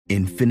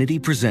Infinity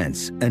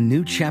presents a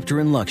new chapter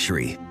in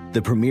luxury,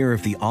 the premiere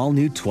of the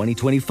all-new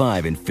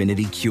 2025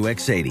 Infinity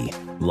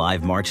QX80,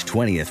 live March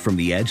 20th from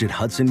the Edge at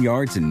Hudson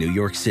Yards in New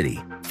York City,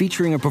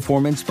 featuring a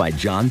performance by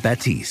John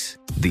Batiste.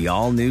 The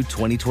all-new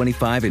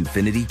 2025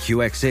 Infinity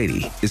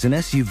QX80 is an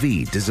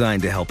SUV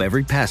designed to help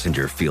every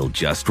passenger feel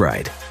just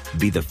right.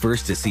 Be the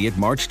first to see it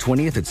March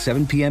 20th at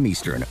 7 p.m.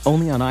 Eastern,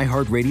 only on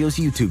iHeartRadio's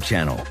YouTube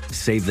channel.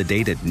 Save the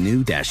date at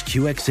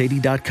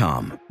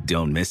new-QX80.com.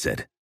 Don't miss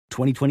it.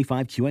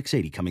 2025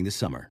 QX80 coming this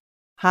summer.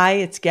 Hi,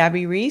 it's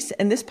Gabby Reese,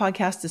 and this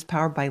podcast is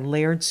powered by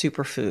Laird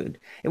Superfood.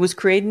 It was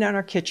created in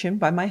our kitchen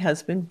by my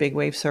husband, big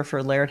wave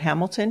surfer Laird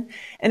Hamilton,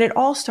 and it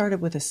all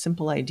started with a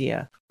simple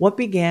idea. What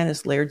began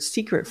as Laird's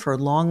secret for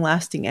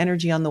long-lasting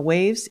energy on the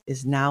waves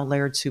is now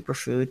Laird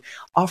Superfood,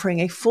 offering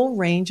a full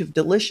range of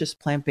delicious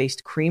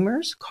plant-based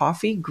creamers,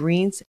 coffee,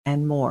 greens,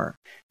 and more.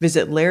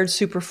 Visit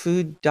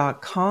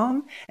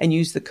lairdsuperfood.com and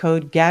use the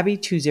code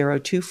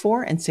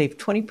GABBY2024 and save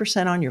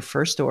 20% on your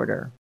first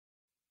order.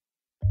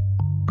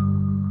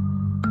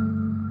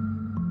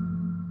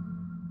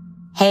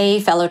 Hey,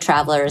 fellow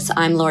travelers,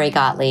 I'm Lori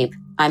Gottlieb.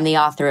 I'm the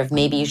author of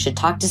Maybe You Should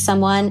Talk to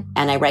Someone,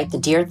 and I write the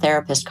Dear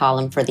Therapist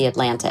column for The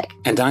Atlantic.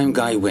 And I'm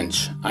Guy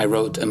Winch. I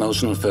wrote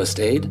Emotional First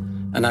Aid,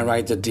 and I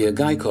write the Dear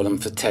Guy column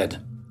for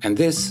TED. And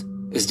this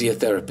is Dear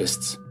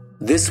Therapists.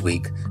 This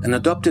week, an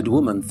adopted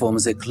woman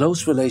forms a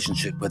close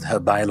relationship with her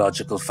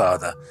biological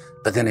father,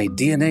 but then a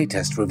DNA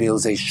test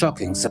reveals a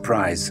shocking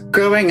surprise.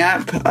 Growing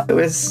up, it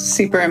was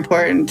super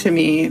important to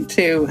me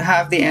to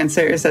have the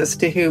answers as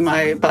to who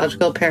my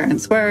biological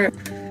parents were.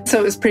 So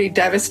it was pretty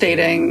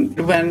devastating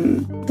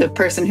when the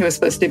person who was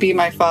supposed to be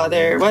my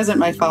father wasn't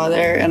my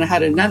father, and I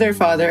had another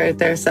father out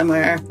there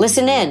somewhere.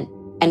 Listen in,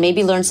 and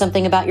maybe learn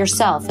something about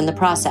yourself in the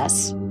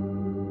process.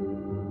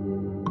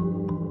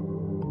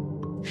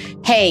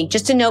 Hey,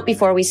 just a note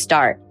before we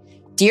start.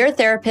 Dear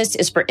Therapist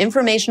is for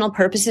informational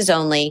purposes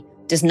only,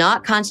 does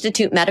not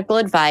constitute medical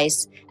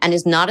advice, and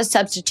is not a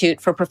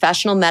substitute for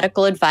professional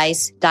medical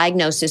advice,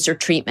 diagnosis, or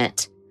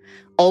treatment.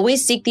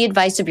 Always seek the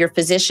advice of your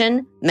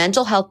physician,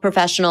 mental health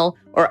professional,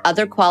 or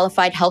other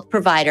qualified health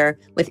provider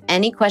with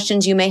any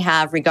questions you may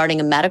have regarding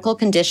a medical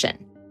condition.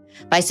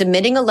 By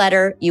submitting a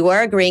letter, you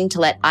are agreeing to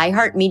let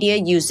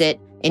iHeartMedia use it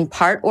in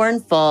part or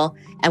in full,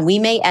 and we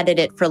may edit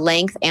it for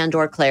length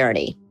and/or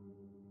clarity.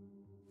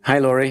 Hi,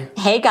 Lori.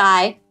 Hey,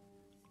 Guy.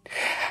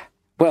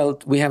 Well,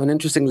 we have an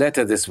interesting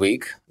letter this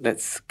week.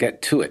 Let's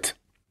get to it.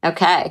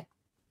 Okay.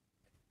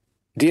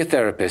 Dear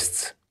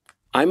Therapists,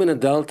 I'm an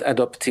adult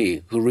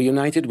adoptee who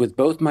reunited with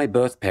both my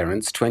birth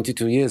parents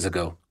 22 years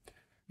ago.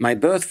 My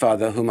birth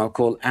father, whom I'll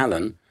call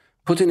Alan,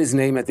 put in his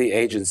name at the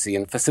agency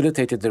and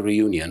facilitated the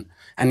reunion,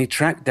 and he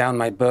tracked down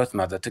my birth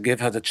mother to give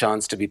her the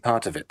chance to be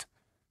part of it.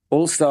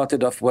 All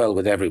started off well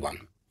with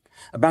everyone.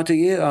 About a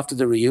year after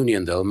the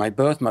reunion, though, my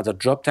birth mother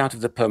dropped out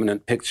of the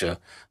permanent picture,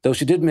 though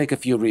she did make a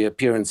few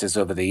reappearances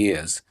over the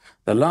years,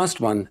 the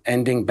last one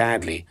ending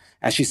badly,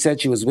 as she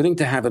said she was willing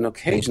to have an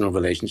occasional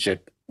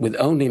relationship with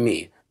only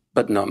me,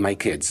 but not my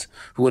kids,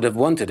 who would have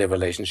wanted a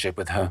relationship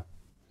with her.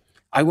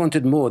 I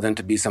wanted more than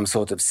to be some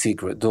sort of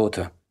secret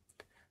daughter.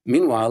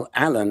 Meanwhile,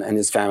 Alan and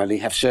his family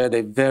have shared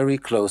a very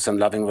close and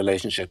loving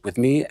relationship with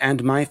me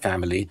and my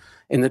family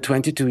in the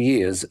 22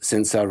 years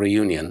since our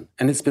reunion,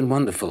 and it's been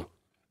wonderful.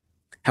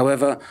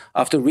 However,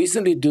 after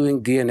recently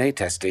doing DNA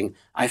testing,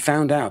 I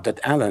found out that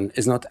Alan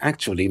is not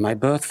actually my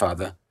birth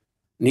father.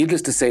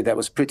 Needless to say, that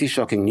was pretty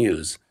shocking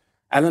news.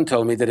 Alan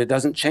told me that it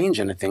doesn't change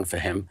anything for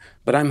him,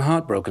 but I'm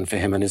heartbroken for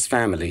him and his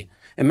family.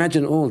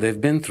 Imagine all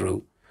they've been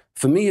through.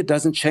 For me, it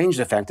doesn't change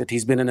the fact that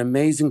he's been an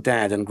amazing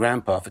dad and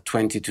grandpa for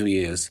 22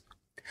 years.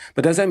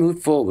 But as I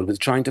moved forward with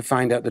trying to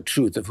find out the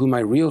truth of who my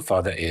real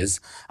father is,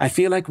 I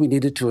feel like we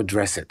needed to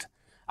address it.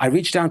 I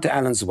reached out to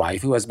Alan's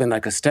wife, who has been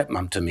like a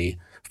stepmom to me,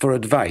 for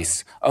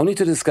advice, only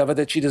to discover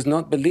that she does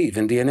not believe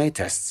in DNA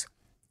tests.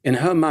 In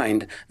her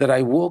mind, that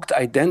I walked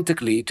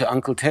identically to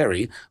Uncle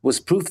Terry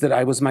was proof that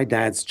I was my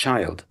dad's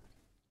child.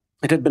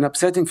 It had been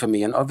upsetting for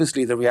me, and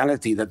obviously the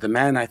reality that the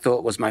man I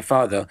thought was my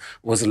father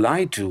was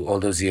lied to all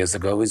those years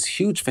ago is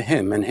huge for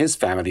him and his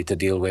family to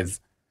deal with.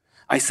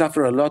 I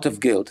suffer a lot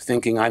of guilt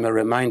thinking I'm a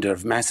reminder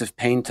of massive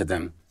pain to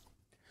them.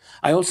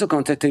 I also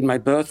contacted my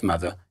birth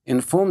mother,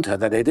 informed her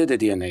that I did a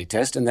DNA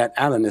test and that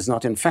Alan is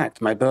not in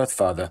fact my birth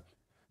father.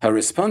 Her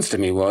response to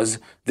me was,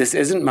 "This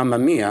isn't Mamma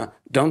Mia,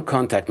 don't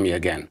contact me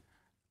again."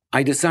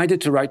 I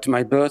decided to write to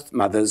my birth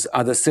mother's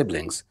other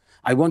siblings.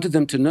 I wanted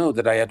them to know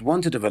that I had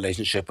wanted a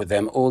relationship with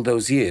them all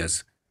those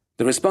years.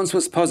 The response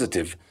was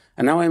positive,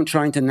 and now I am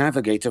trying to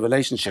navigate a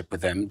relationship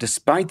with them,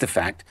 despite the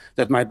fact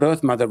that my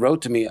birth mother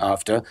wrote to me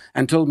after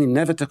and told me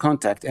never to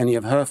contact any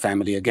of her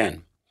family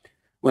again.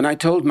 When I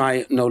told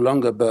my no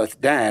longer birth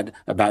dad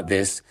about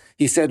this,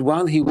 he said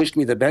while he wished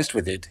me the best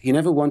with it, he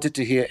never wanted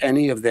to hear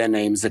any of their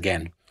names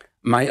again.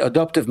 My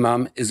adoptive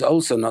mum is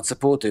also not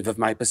supportive of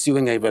my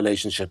pursuing a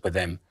relationship with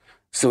them,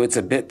 so it's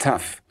a bit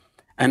tough.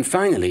 And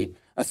finally,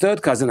 a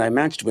third cousin I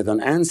matched with on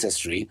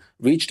Ancestry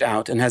reached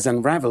out and has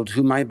unraveled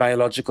who my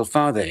biological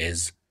father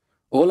is.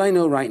 All I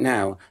know right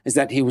now is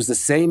that he was the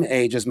same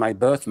age as my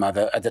birth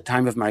mother at the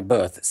time of my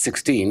birth,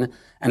 16,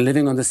 and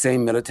living on the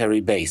same military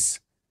base.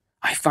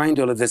 I find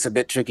all of this a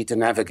bit tricky to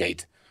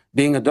navigate.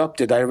 Being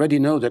adopted, I already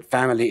know that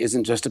family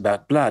isn't just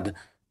about blood,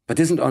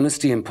 but isn't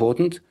honesty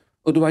important?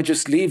 Or do I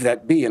just leave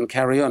that be and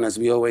carry on as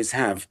we always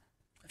have?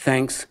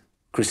 Thanks,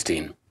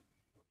 Kristine.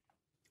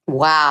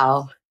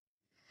 Wow.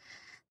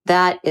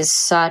 That is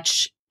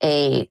such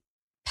a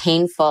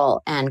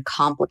painful and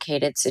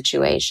complicated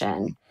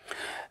situation.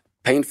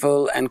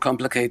 Painful and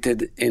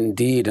complicated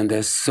indeed, and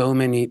there's so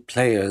many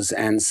players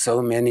and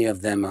so many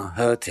of them are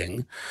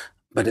hurting,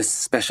 but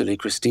especially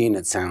Kristine,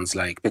 it sounds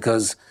like,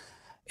 because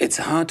it's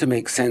hard to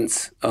make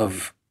sense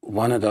of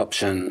one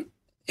adoption.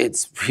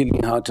 It's really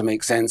hard to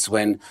make sense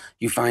when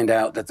you find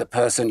out that the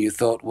person you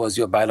thought was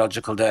your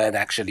biological dad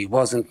actually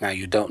wasn't. Now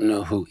you don't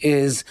know who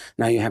is.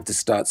 Now you have to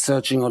start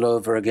searching all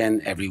over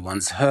again.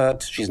 Everyone's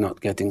hurt. She's not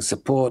getting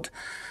support.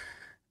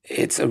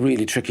 It's a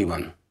really tricky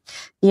one.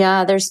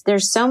 Yeah,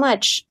 there's so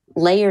much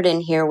layered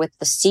in here with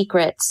the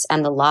secrets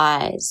and the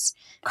lies.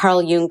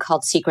 Carl Jung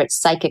called secrets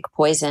psychic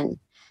poison.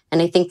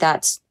 And I think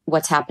that's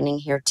what's happening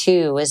here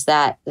too, is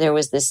that there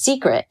was this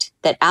secret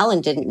that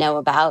Alan didn't know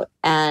about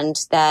and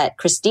that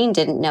Kristine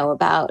didn't know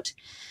about.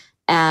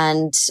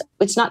 And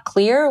it's not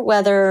clear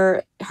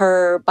whether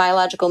her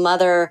biological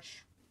mother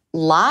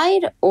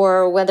lied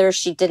or whether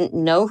she didn't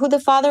know who the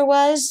father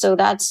was. So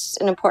that's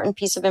an important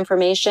piece of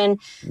information.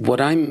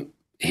 What I'm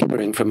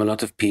hearing from a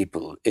lot of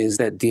people is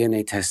that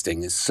DNA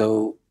testing is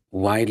so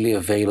widely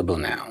available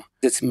now.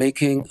 It's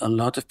making a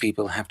lot of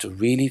people have to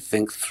really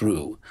think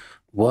through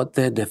what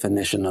their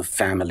definition of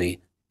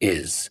family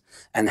is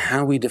and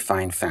how we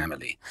define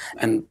family.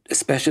 And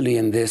especially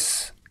in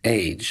this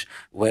age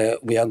where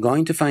we are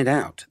going to find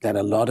out that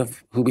a lot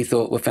of who we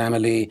thought were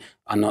family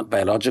are not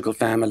biological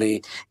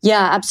family.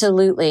 Yeah,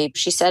 absolutely.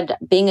 She said,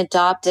 being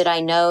adopted,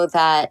 I know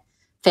that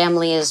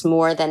family is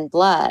more than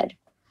blood.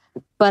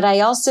 But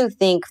I also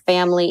think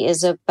family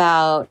is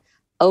about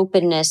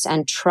openness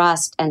and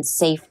trust and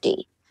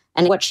safety.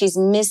 And what she's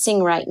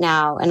missing right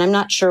now, and I'm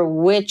not sure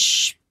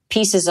which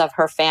pieces of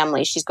her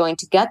family she's going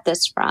to get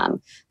this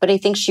from, but I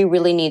think she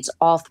really needs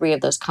all three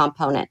of those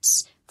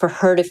components for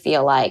her to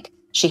feel like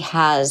she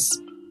has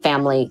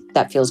family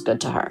that feels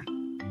good to her.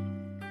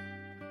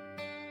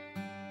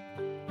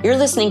 You're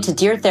listening to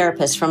Dear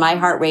Therapist from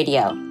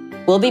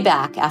iHeartRadio. We'll be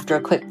back after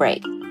a quick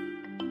break.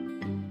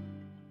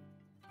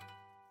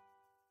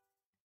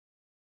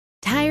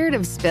 Tired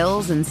of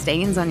spills and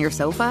stains on your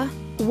sofa?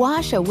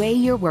 Wash away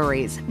your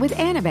worries with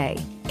Anabay.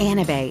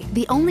 Anabay,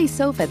 the only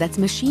sofa that's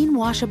machine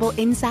washable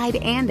inside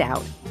and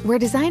out, where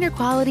designer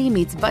quality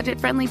meets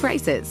budget-friendly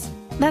prices.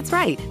 That's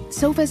right,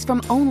 sofas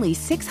from only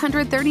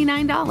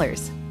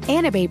 $639.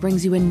 Anabay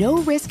brings you a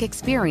no-risk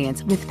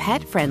experience with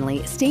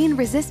pet-friendly,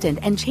 stain-resistant,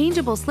 and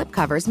changeable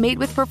slipcovers made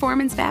with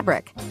performance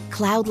fabric,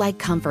 cloud-like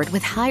comfort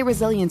with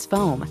high-resilience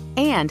foam,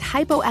 and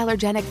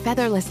hypoallergenic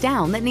featherless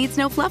down that needs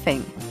no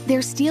fluffing.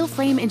 Their steel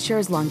frame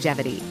ensures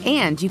longevity,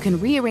 and you can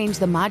rearrange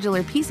the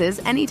modular pieces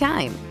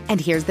anytime. And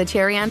here's the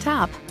cherry on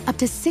top, up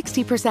to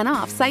 60%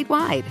 off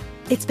site-wide.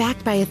 It's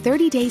backed by a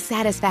 30-day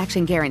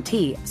satisfaction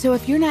guarantee, so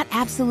if you're not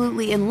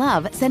absolutely in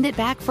love, send it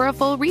back for a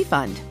full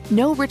refund.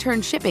 No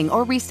return shipping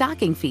or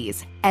restocking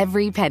fees.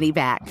 Every penny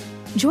back.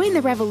 Join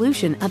the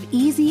revolution of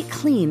easy,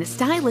 clean,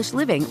 stylish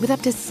living with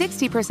up to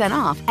 60%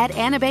 off at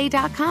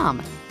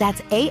anabay.com.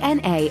 That's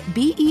ANABEI.com.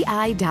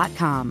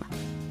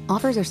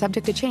 Offers are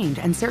subject to change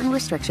and certain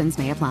restrictions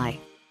may apply.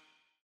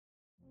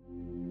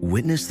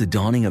 Witness the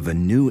dawning of a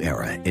new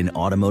era in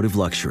automotive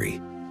luxury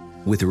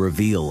with a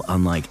reveal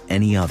unlike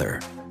any other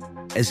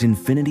as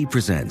Infiniti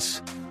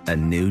presents a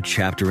new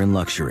chapter in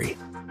luxury,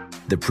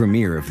 the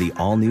premiere of the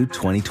all-new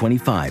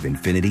 2025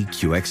 Infiniti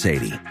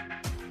QX80.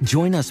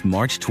 Join us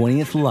March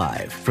 20th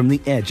live from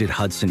the Edge at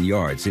Hudson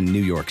Yards in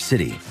New York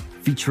City,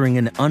 featuring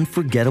an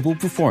unforgettable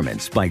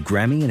performance by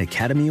Grammy and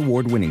Academy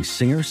Award-winning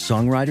singer,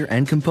 songwriter,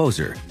 and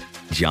composer,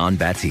 Jon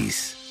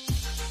Batiste.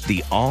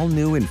 The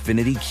all-new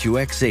Infiniti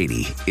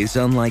QX80 is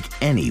unlike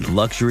any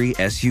luxury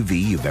SUV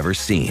you've ever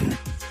seen.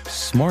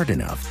 Smart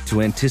enough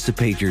to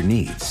anticipate your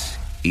needs,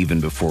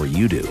 even before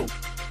you do.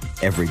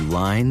 Every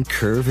line,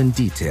 curve, and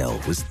detail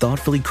was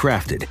thoughtfully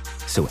crafted,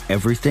 so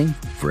everything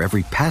for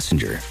every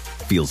passenger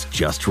feels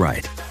just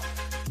right.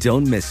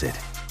 Don't miss it.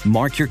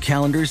 Mark your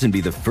calendars and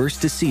be the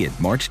first to see it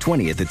March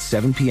 20th at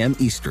 7 p.m.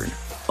 Eastern,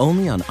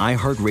 only on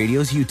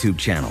iHeartRadio's YouTube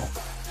channel.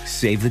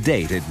 Save the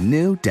date at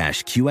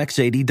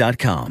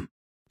new-QX80.com.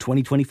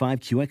 2025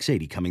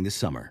 QX80 coming this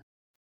summer.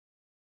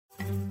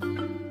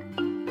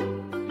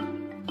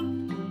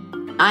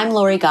 I'm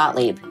Lori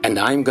Gottlieb. And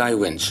I'm Guy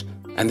Winch,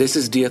 and this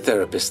is Dear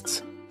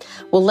Therapists.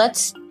 Well,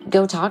 let's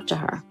go talk to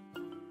her.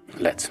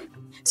 Let's.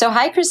 So,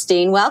 hi,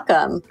 Kristine.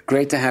 Welcome.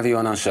 Great to have you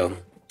on our show.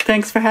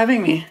 Thanks for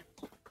having me.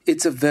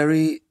 It's a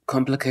very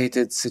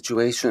complicated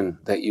situation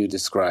that you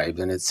described,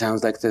 and it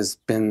sounds like there's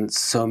been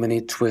so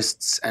many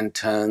twists and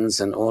turns,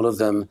 and all of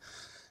them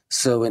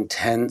so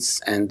intense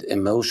and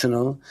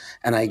emotional.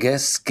 And I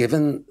guess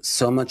given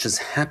so much has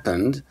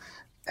happened,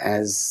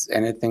 has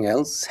anything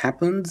else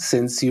happened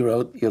since you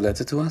wrote your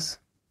letter to us?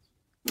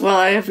 Well,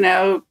 I have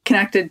now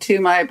connected to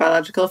my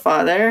biological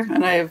father,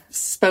 and I've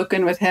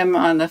spoken with him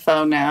on the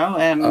phone now,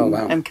 and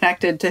I'm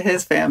connected to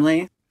his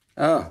family.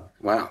 Oh,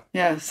 wow.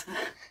 Yes.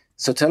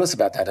 So tell us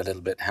about that a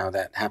little bit, how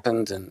that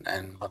happened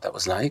and what that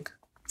was like.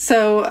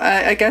 So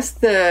I guess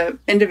the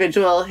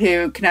individual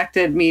who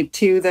connected me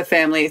to the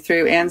family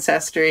through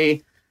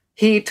Ancestry,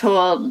 he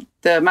told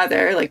the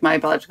mother, like my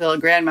biological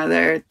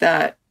grandmother,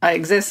 that I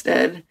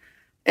existed,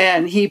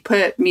 and he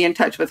put me in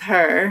touch with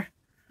her.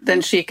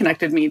 Then she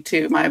connected me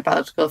to my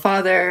biological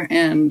father,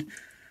 and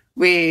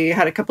we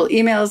had a couple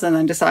emails and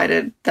then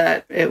decided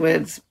that it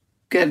was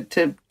good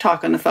to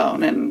talk on the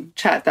phone and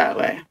chat that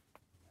way.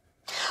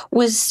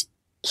 Was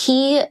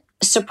he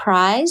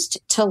surprised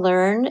to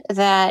learn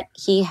that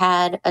he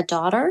had a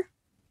daughter?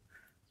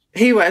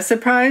 He was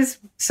surprised.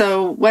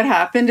 So what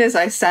happened is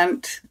I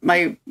sent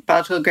my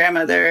biological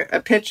grandmother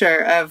a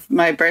picture of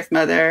my birth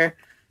mother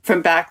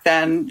from back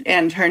then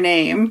and her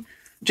name,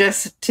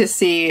 just to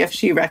see if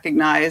she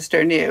recognized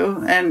or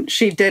knew. And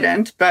she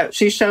didn't, but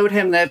she showed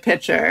him the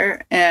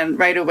picture, and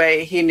right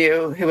away he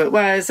knew who it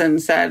was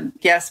and said,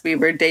 yes, we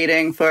were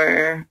dating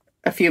for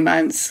a few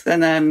months,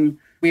 and then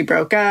we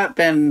broke up,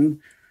 and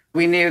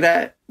we knew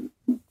that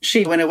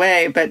she went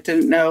away but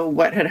didn't know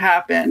what had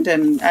happened.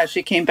 And as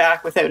she came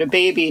back without a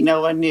baby,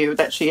 no one knew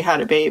that she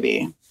had a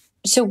baby.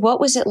 So what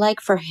was it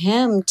like for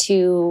him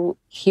to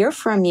hear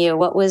from you?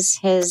 What was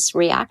his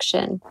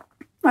reaction?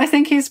 I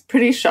think he's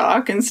pretty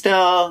shocked and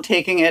still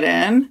taking it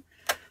in.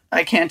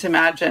 I can't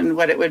imagine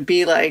what it would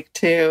be like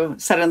to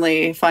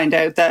suddenly find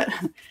out that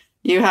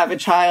you have a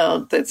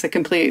child. That's a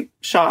complete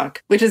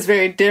shock, which is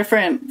very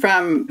different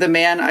from the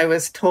man I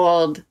was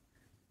told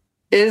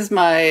is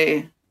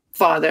my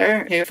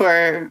father, who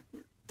for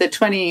the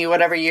 20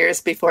 whatever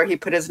years before he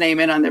put his name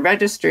in on the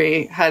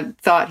registry had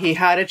thought he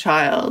had a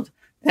child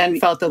and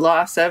felt the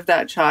loss of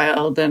that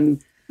child.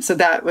 And so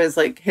that was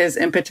like his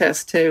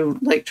impetus to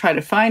like try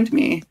to find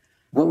me.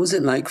 What was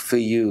it like for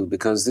you?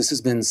 Because this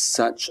has been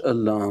such a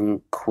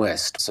long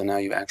quest. So now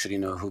you actually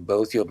know who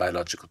both your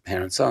biological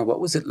parents are. What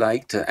was it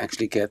like to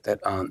actually get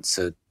that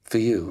answered for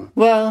you?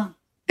 Well,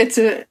 it's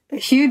a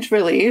huge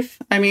relief.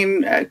 I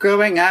mean,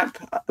 growing up,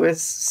 it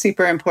was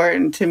super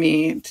important to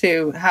me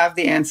to have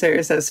the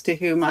answers as to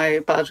who my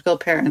biological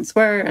parents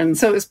were. And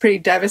so it was pretty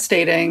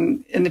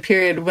devastating in the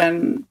period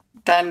when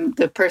then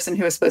the person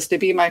who was supposed to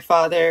be my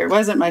father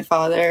wasn't my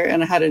father,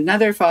 and I had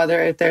another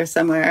father out there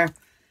somewhere.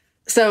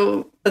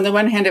 So on the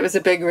one hand, it was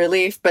a big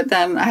relief. But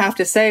then I have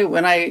to say,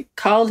 when I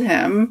called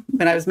him,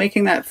 when I was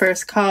making that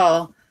first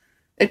call,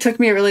 it took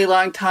me a really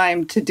long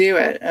time to do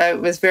it. I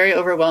was very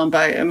overwhelmed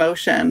by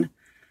emotion.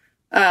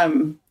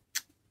 Sorry,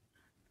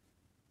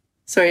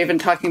 even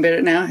talking about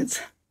it now,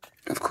 it's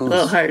of course a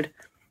little hard.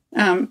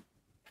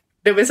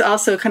 It was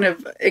also kind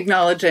of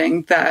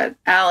acknowledging that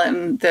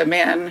Alan, the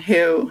man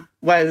who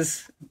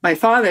was my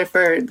father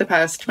for the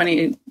past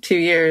 22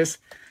 years,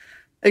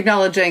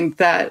 acknowledging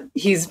that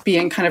he's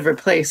being kind of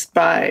replaced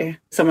by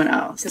someone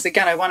else. Because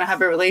again, I want to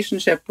have a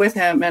relationship with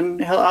him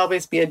and he'll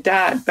always be a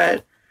dad,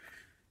 but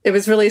it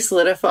was really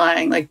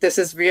solidifying, like, this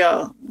is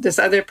real. This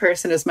other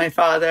person is my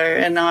father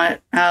and not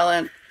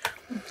Alan.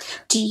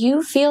 Do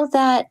you feel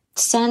that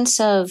sense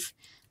of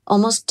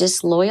almost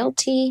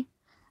disloyalty?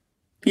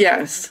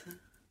 Yes.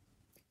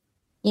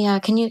 Yeah,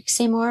 can you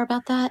say more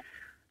about that?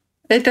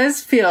 It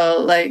does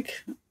feel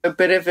like a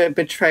bit of a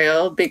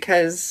betrayal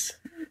because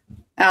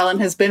Alan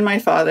has been my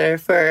father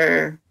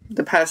for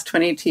the past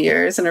 22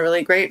 years and a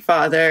really great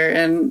father.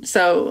 And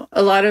so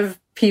a lot of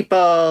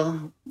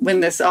people, when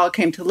this all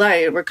came to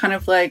light, were kind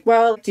of like,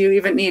 well, do you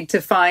even need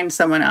to find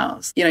someone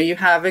else? You know, you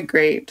have a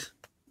great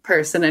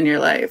person in your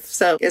life.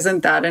 So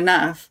isn't that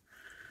enough?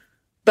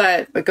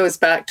 But it goes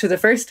back to the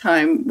first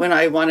time when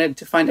I wanted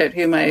to find out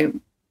who my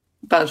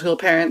biological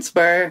parents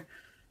were.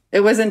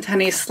 It wasn't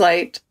any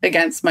slight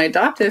against my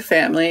adoptive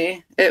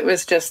family. It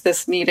was just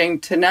this needing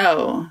to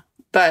know.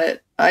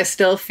 But I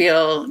still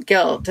feel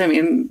guilt. I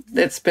mean,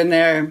 it's been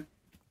there,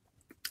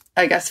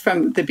 I guess,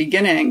 from the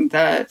beginning,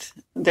 that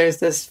there's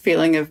this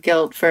feeling of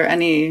guilt for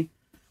any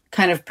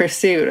kind of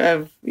pursuit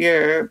of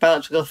your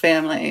biological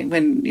family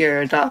when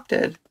you're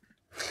adopted.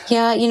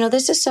 Yeah, you know,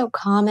 this is so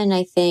common,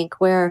 I think,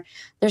 where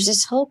there's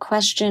this whole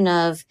question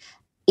of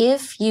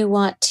if you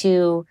want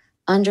to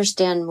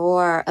understand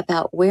more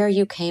about where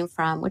you came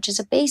from, which is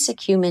a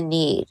basic human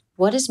need.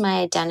 What is my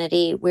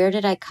identity? Where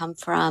did I come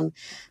from?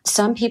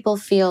 Some people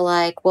feel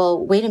like,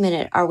 well, wait a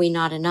minute, are we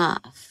not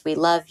enough? We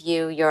love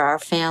you, you're our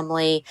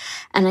family.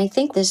 And I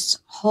think this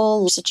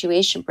whole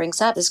situation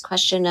brings up this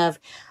question of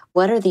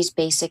what are these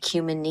basic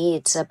human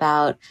needs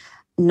about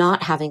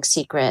not having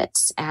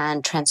secrets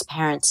and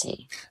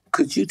transparency?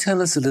 Could you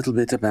tell us a little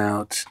bit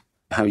about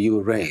how you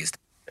were raised?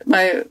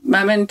 My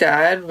mom and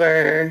dad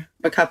were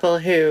a couple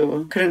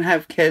who couldn't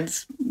have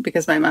kids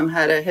because my mom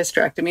had a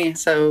hysterectomy.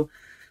 So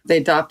they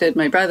adopted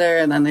my brother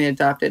and then they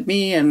adopted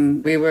me.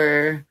 And we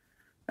were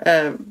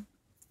a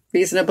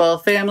reasonable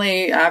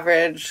family,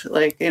 average,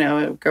 like, you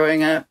know,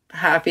 growing up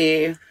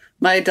happy.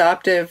 My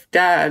adoptive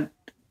dad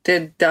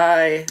did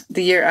die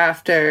the year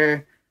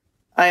after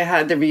I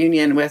had the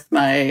reunion with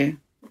my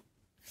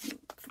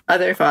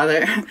other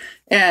father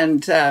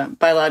and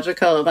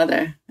biological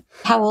mother.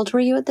 How old were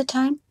you at the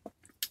time?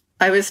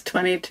 I was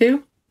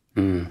 22.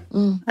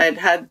 I'd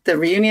had the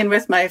reunion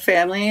with my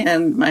family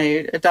and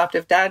my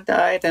adoptive dad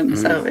died. And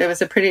so it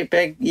was a pretty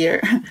big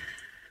year.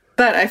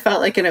 But I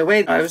felt like in a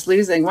way I was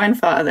losing one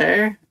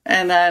father.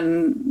 And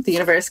then the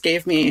universe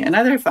gave me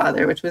another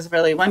father, which was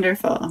really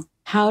wonderful.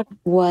 How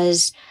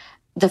was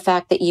the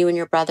fact that you and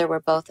your brother were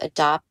both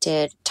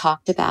adopted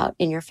talked about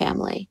in your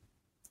family?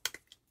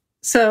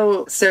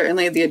 So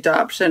certainly the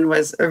adoption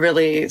was a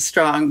really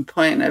strong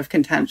point of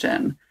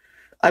contention.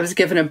 I was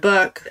given a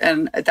book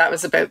and that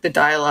was about the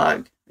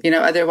dialogue.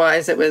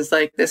 Otherwise it was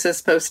like, this is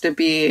supposed to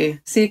be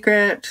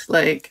secret.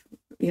 Like,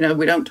 we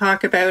don't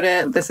talk about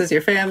it. This is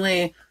your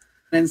family.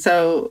 And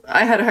so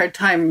I had a hard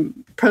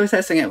time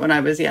processing it when I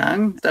was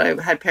young, that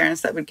I had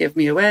parents that would give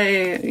me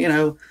away.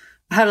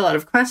 I had a lot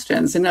of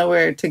questions and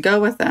nowhere to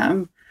go with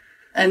them.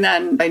 And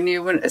then I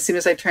knew as soon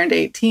as I turned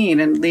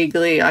 18 and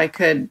legally I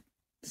could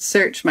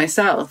search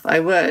myself, I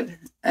would.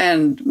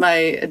 And my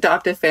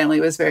adoptive family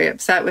was very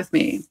upset with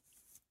me.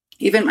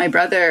 Even my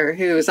brother,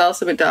 who was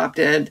also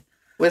adopted,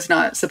 was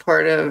not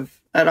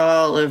supportive at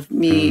all of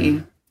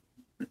me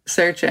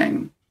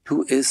searching.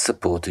 Who is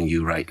supporting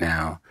you right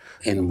now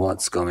in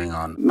what's going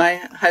on? My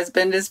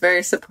husband is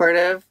very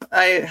supportive.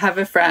 I have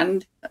a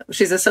friend.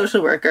 She's a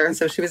social worker, and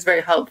so she was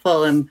very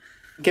helpful in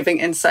giving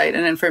insight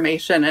and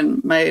information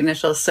in my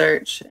initial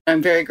search.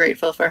 I'm very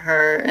grateful for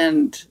her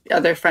and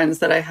other friends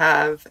that I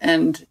have.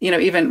 And,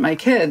 even my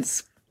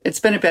kids, it's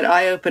been a bit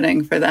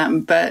eye-opening for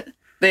them, but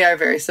they are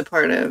very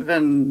supportive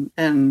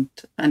and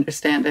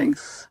understanding.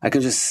 I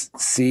can just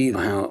see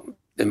how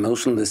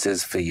emotional this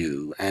is for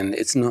you. And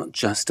it's not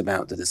just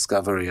about the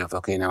discovery of,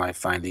 okay, now I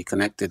finally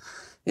connected.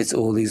 It's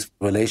all these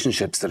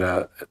relationships that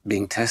are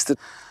being tested.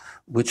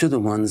 Which are the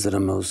ones that are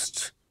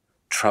most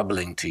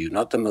troubling to you?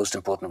 Not the most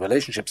important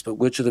relationships, but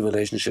which are the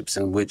relationships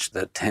in which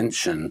the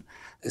tension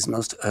is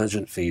most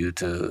urgent for you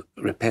to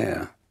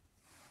repair?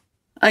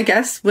 I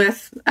guess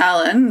with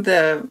Alan,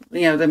 the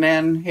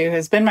man who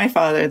has been my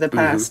father the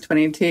past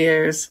 22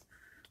 years,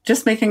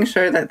 just making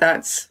sure that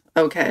that's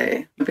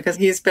okay, because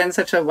he's been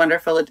such a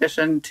wonderful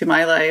addition to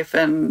my life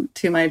and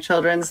to my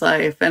children's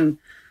life. And,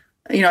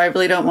 I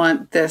really don't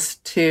want this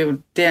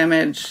to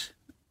damage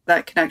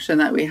that connection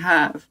that we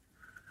have.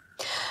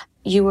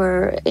 You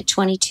were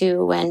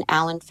 22 when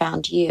Alan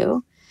found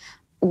you.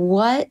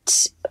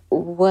 What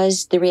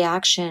was the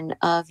reaction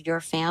of your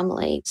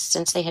family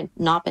since they had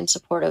not been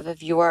supportive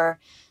of your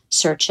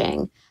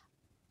searching?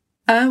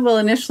 Well,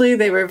 initially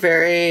they were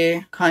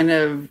very kind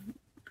of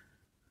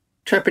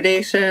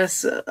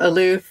trepidatious,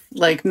 aloof,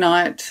 like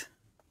not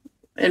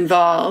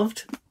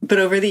involved. But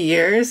over the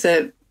years,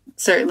 it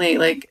certainly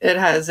it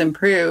has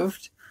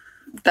improved.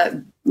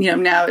 That,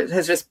 now it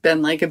has just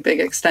been like a big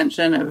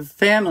extension of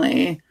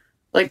family.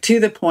 To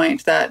the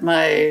point that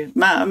my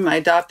mom, my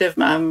adoptive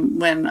mom,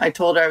 when I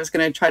told her I was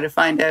going to try to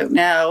find out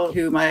now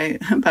who my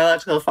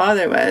biological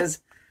father was,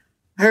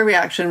 her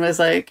reaction was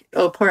like,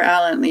 oh, poor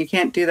Alan, you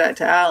can't do that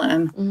to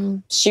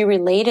Alan. She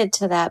related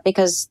to that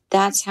because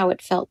that's how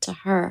it felt to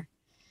her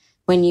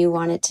when you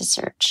wanted to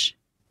search.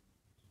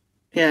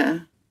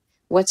 Yeah.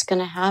 What's going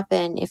to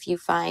happen if you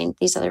find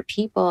these other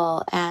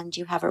people and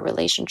you have a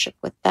relationship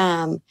with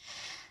them?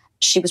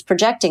 She was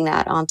projecting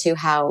that onto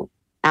how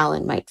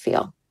Alan might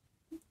feel.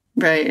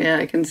 Right. Yeah,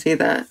 I can see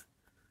that.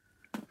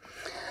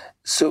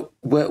 So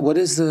what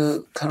is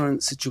the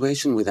current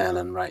situation with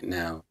Alan right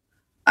now?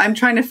 I'm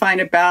trying to find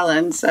a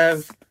balance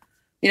of,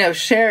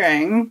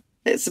 sharing.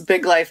 It's a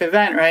big life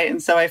event, right?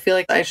 And so I feel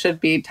like I should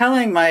be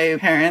telling my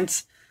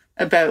parents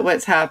about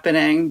what's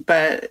happening,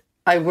 but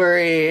I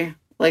worry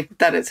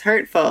that it's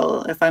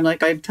hurtful. If I'm I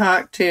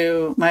talked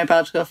to my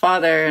biological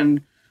father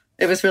and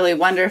it was really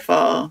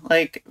wonderful.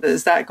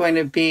 Is that going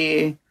to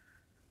be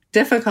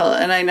difficult?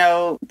 And I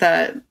know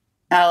that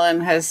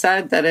Alan has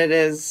said that it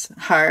is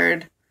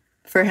hard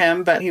for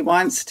him, but he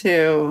wants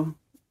to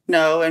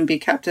know and be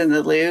kept in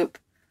the loop.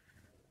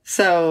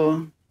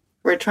 So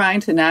we're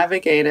trying to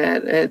navigate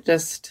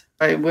it.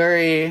 I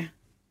worry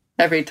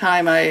every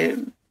time I,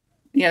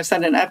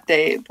 send an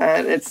update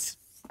that it's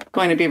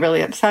going to be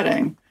really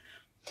upsetting.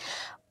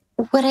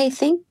 What I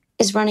think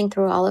is running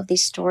through all of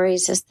these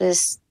stories is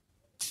this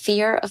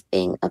fear of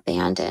being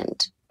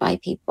abandoned by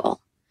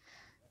people,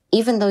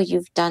 even though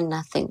you've done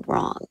nothing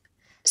wrong.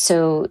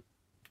 So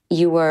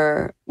you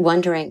were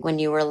wondering when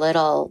you were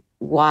little,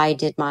 why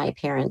did my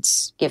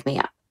parents give me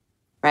up,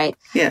 right?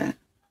 Yeah.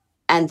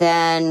 And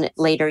then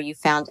later you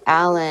found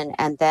Alan,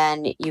 and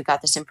then you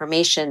got this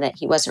information that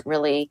he wasn't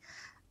really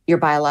your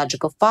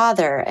biological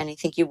father. And I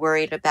think you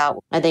worried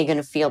about, are they going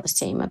to feel the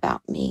same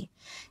about me?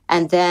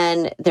 And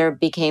then there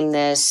became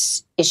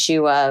this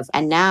issue of,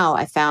 and now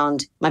I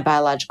found my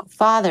biological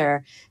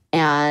father.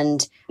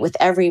 And with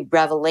every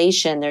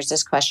revelation, there's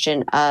this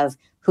question of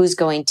who's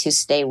going to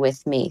stay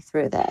with me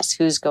through this?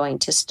 Who's going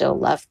to still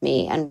love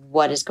me? And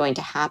what is going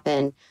to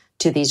happen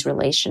to these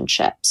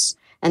relationships?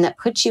 And that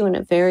puts you in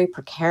a very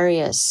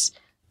precarious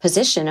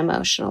position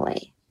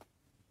emotionally.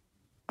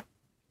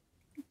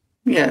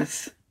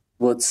 Yes.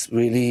 What's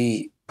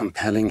really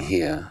compelling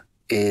here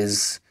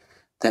is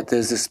that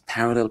there's this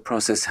parallel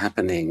process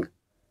happening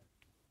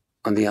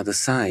on the other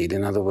side.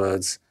 In other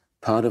words,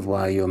 part of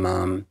why your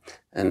mom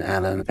and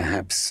Alan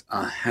perhaps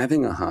are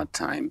having a hard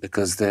time,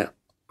 because they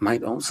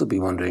might also be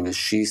wondering, is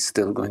she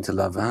still going to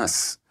love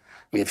us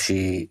if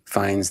she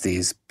finds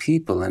these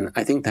people? And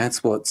I think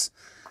that's what's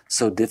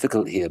so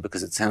difficult here,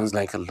 because it sounds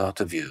like a lot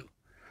of you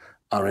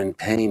are in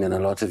pain and a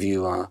lot of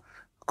you are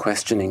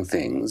questioning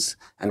things.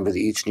 And with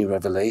each new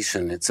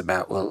revelation, it's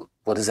about, well,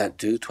 what does that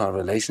do to our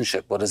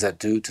relationship? What does that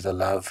do to the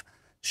love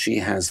she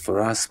has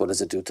for us? What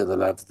does it do to the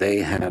love they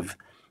have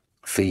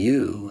for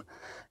you?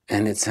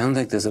 And it sounds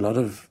like there's a lot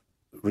of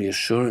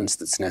reassurance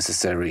that's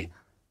necessary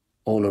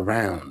all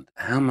around.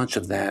 How much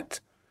of that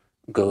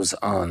goes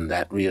on,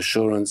 that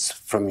reassurance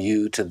from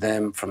you to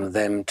them, from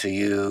them to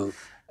you?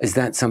 Is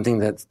that something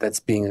that's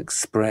being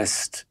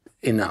expressed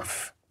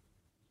enough?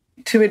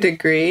 To a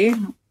degree,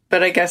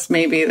 but I guess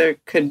maybe there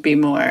could be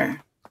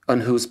more.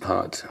 On whose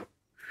part?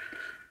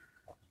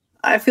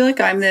 I feel like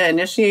I'm the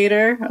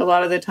initiator a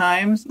lot of the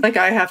times. Like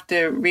I have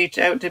to reach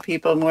out to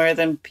people more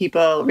than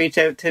people reach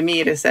out to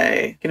me to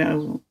say,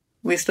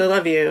 we still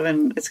love you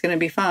and it's going to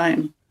be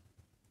fine.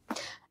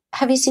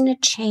 Have you seen a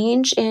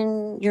change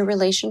in your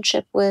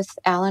relationship with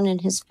Alan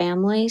and his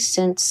family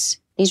since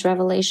these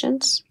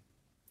revelations?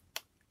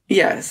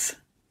 Yes.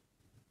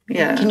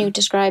 Yeah. Can you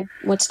describe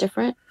what's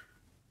different?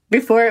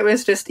 Before it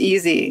was just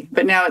easy,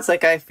 but now it's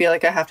like I feel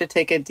like I have to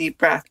take a deep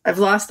breath. I've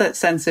lost that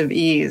sense of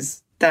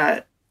ease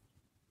that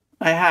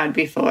I had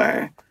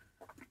before,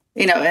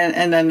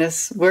 and then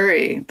this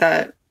worry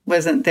that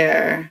wasn't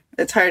there.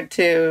 It's hard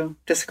to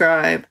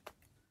describe.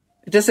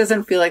 It just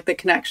doesn't feel like the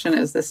connection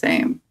is the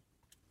same.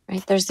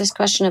 Right. There's this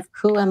question of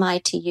who am I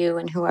to you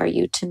and who are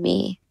you to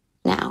me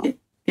now?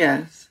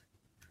 Yes.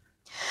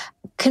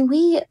 Can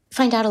we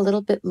find out a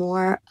little bit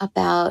more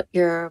about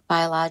your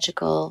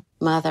biological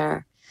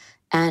mother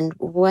and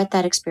what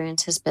that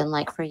experience has been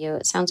like for you?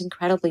 It sounds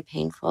incredibly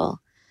painful,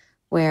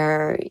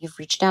 where you've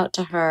reached out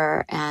to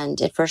her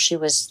and at first she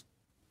was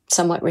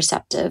somewhat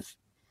receptive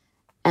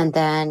and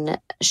then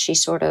she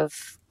sort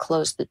of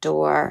closed the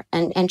door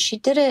and she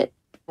did it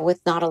with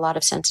not a lot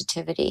of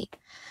sensitivity.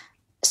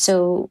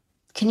 So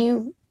can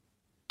you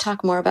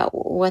talk more about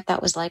what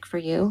that was like for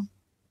you?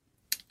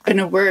 In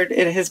a word,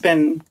 it has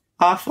been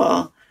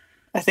awful.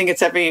 I think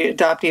it's every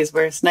adoptee's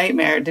worst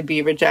nightmare to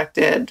be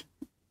rejected,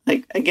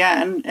 like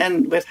again,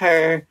 and with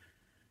her,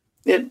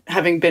 it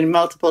having been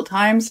multiple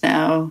times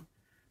now.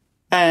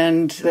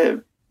 And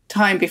the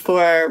time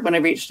before when I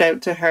reached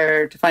out to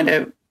her to find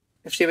out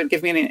if she would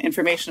give me any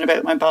information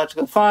about my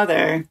biological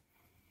father,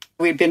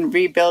 we'd been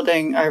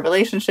rebuilding our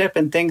relationship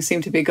and things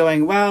seemed to be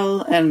going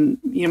well. And,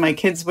 my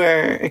kids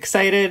were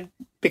excited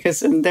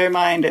because in their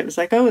mind, it was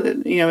like, oh,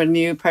 a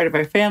new part of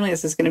our family.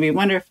 This is going to be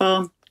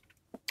wonderful.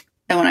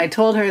 And when I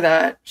told her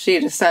that, she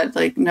just said,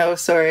 like, no,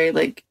 sorry,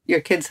 like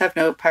your kids have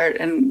no part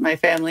in my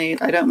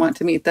family. I don't want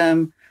to meet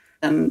them.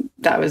 And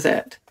that was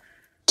it.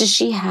 Does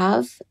she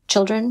have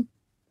children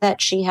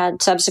that she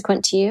had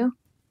subsequent to you?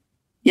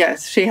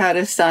 Yes, she had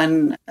a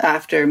son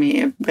after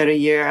me, about a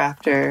year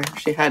after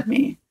she had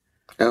me.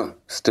 Oh,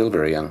 still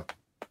very young.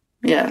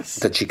 Yes.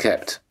 That she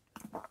kept?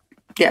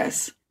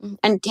 Yes.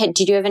 And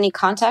did you have any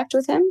contact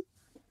with him?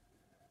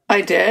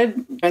 I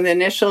did. In the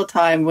initial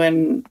time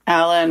when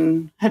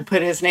Alan had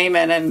put his name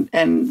in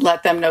and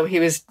let them know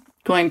he was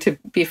going to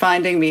be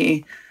finding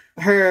me,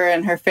 her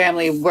and her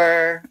family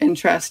were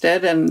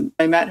interested. And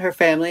I met her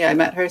family, I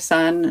met her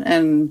son,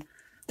 and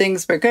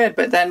things were good.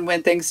 But then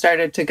when things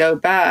started to go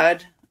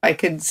bad, I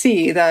could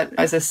see that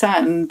as a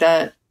son,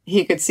 that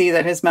he could see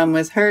that his mom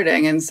was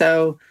hurting. And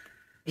so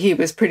he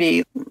was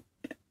pretty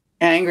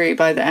angry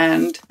by the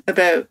end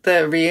about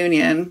the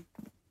reunion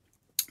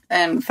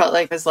and felt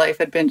like his life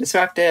had been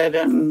disrupted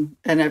and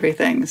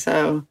everything.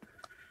 So,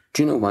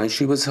 do you know why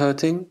she was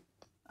hurting?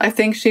 I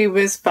think she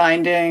was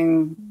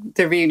finding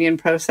the reunion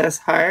process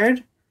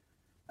hard.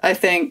 I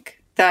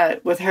think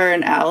that with her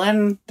and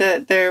Alan,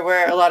 that there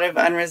were a lot of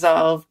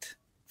unresolved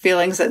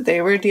feelings that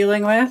they were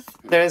dealing with.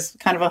 There's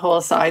kind of a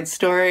whole side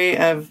story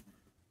of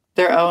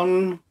their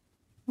own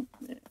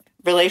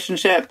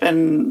relationship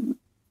and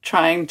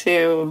trying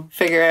to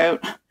figure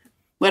out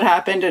what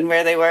happened and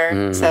where they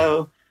were.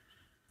 So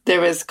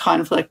there was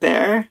conflict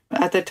there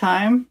at the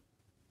time.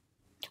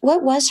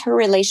 What was her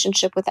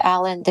relationship with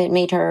Alan that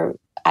made her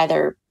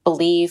either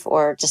believe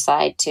or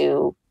decide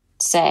to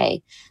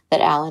say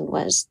that Alan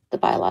was the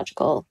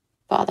biological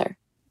father?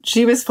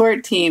 She was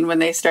 14 when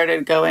they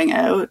started going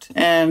out,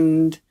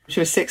 and she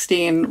was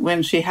 16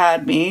 when she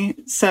had me.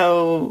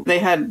 So they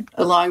had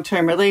a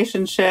long-term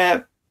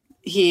relationship.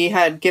 He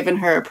had given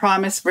her a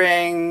promise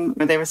ring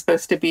where they were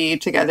supposed to be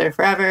together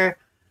forever.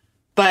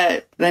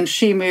 But then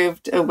she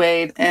moved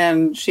away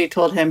and she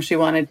told him she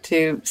wanted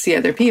to see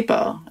other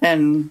people.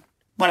 And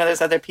one of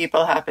those other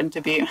people happened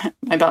to be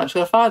my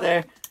biological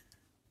father.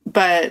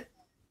 But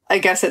I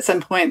guess at some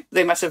point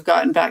they must have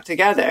gotten back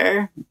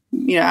together,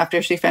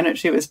 after she found out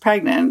she was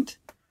pregnant.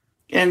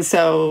 And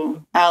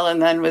so Alan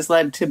then was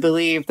led to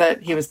believe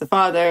that he was the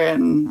father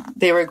and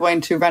they were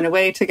going to run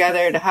away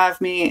together to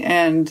have me.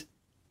 And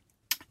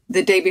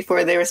the day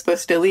before they were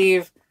supposed to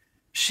leave,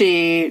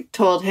 she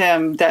told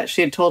him that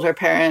she had told her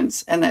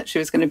parents and that she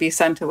was going to be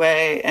sent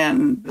away,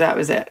 and that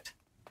was it.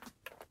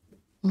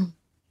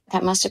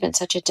 That must have been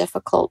such a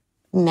difficult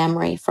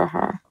memory for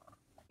her.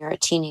 You're a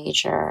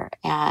teenager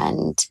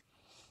and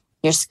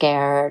you're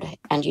scared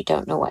and you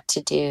don't know what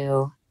to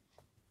do.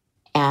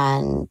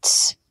 And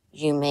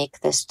you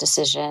make this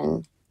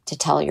decision to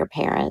tell your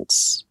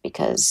parents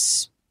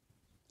because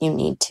you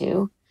need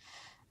to.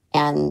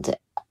 And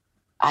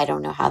I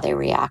don't know how they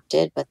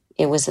reacted, but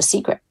it was a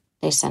secret.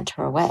 They sent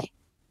her away.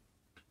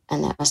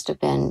 And that must have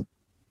been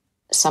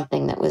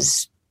something that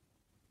was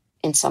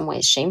in some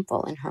ways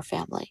shameful in her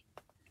family.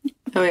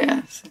 Oh,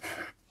 yes.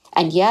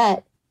 And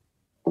yet,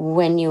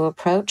 when you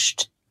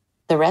approached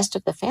the rest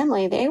of the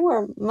family, they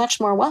were much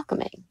more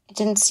welcoming. It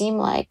didn't seem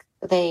like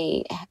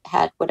they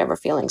had whatever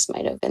feelings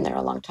might have been there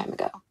a long time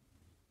ago.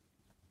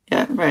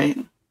 Yeah, right.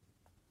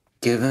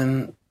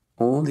 Given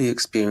all the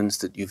experience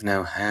that you've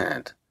now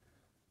had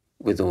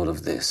with all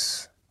of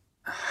this,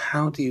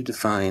 how do you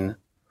define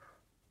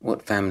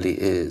what family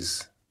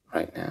is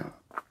right now?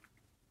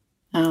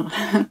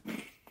 Oh,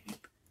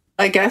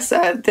 I guess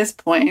at this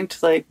point,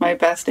 like, my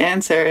best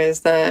answer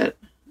is that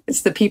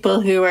it's the people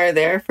who are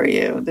there for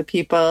you, the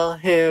people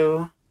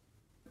who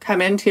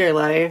come into your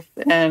life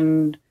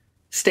and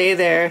stay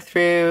there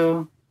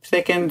through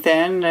thick and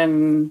thin,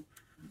 and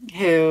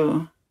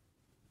who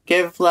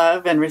give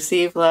love and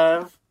receive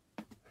love.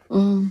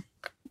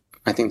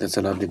 I think that's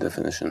a lovely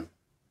definition.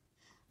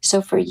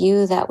 So for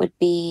you, that would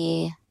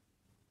be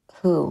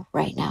who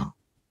right now?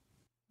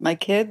 My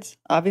kids,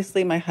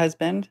 obviously my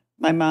husband,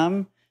 my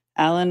mom,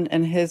 Alan,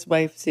 and his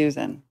wife,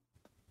 Susan.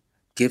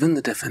 Given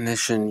the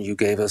definition you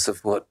gave us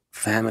of what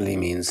family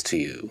means to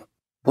you,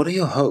 what are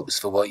your hopes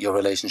for what your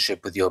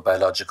relationship with your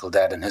biological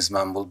dad and his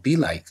mom will be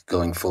like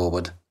going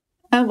forward?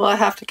 Well, I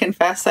have to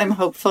confess, I'm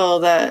hopeful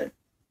that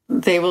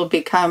they will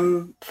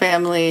become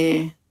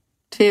family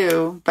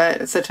too,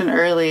 but it's such an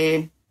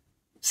early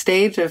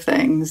stage of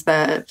things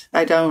that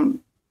I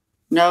don't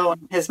know.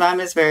 His mom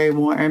is very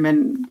warm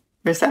and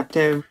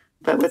receptive,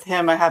 but with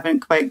him, I haven't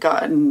quite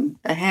gotten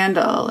a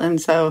handle.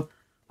 And so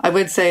I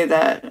would say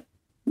that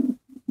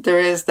there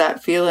is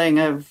that feeling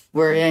of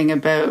worrying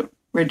about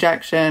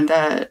rejection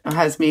that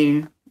has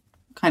me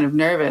kind of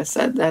nervous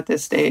at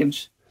this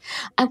stage.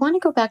 I want to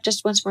go back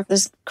just once more,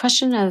 this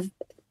question of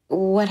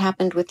what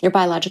happened with your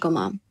biological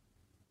mom.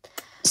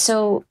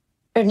 So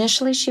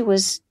initially she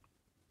was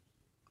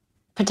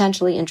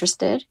potentially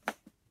interested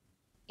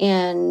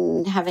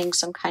in having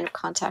some kind of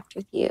contact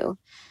with you.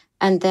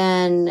 And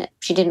then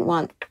she didn't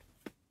want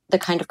the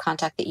kind of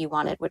contact that you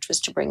wanted, which was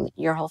to bring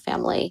your whole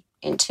family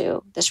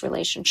into this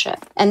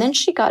relationship. And then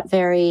she got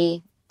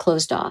very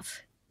closed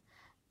off.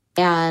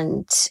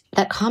 And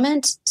that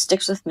comment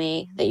sticks with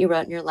me that you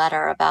wrote in your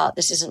letter about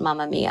this isn't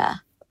Mamma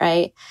Mia,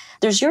 right?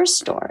 There's your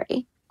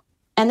story.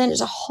 And then there's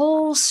a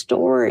whole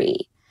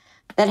story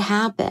that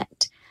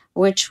happened,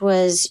 which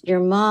was your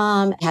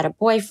mom had a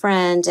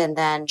boyfriend, and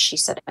then she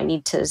said, I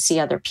need to see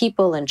other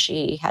people. And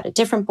she had a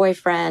different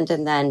boyfriend.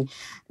 And then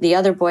the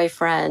other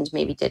boyfriend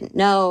maybe didn't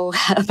know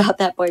about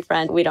that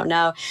boyfriend. We don't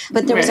know.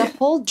 But there was a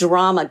whole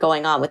drama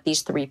going on with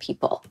these three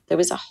people. There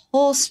was a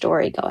whole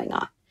story going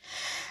on.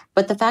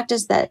 But the fact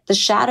is that the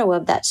shadow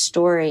of that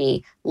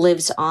story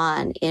lives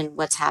on in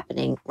what's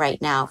happening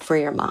right now for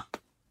your mom.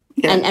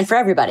 Yes. And for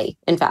everybody,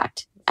 in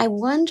fact. I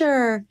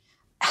wonder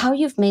how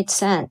you've made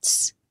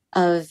sense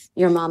of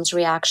your mom's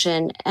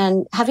reaction,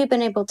 and have you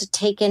been able to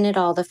take in it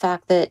all, the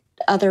fact that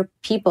other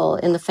people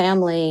in the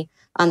family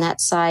on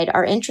that side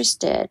are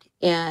interested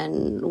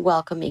in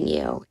welcoming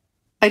you?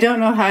 I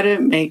don't know how to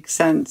make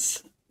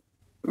sense,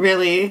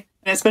 really,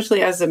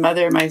 especially as a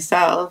mother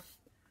myself.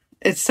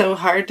 It's so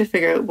hard to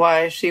figure out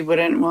why she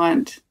wouldn't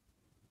want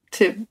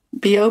to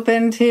be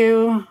open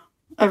to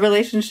a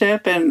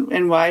relationship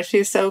and why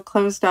she's so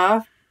closed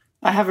off.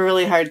 I have a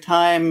really hard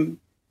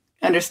time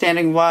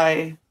understanding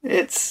why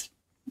it's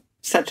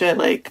such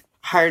a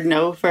hard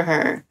no for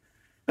her.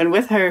 And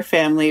with her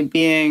family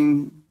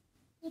being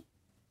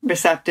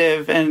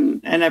receptive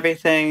and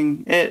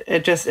everything,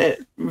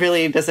 it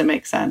really doesn't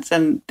make sense.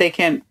 And they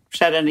can't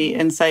shed any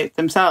insight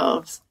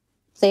themselves.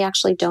 They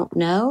actually don't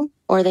know,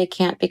 or they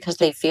can't because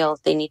they feel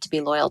they need to be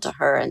loyal to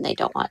her and they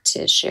don't want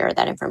to share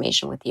that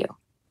information with you.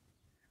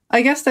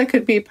 I guess that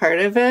could be part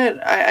of it.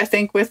 I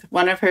think with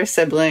one of her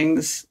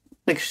siblings,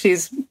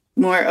 she's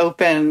more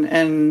open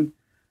and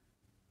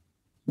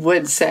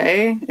would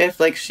say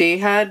if she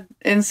had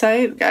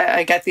insight.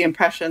 I get the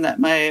impression that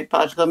my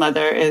biological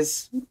mother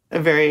is a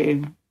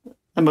very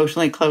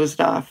emotionally closed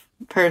off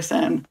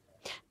person.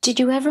 Did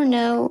you ever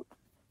know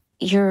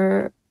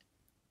your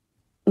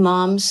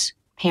mom's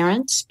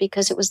parents?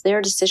 Because it was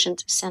their decision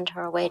to send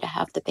her away to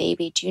have the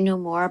baby. Do you know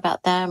more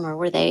about them, or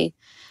were they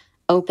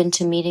open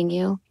to meeting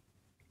you?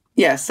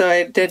 Yeah, so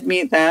I did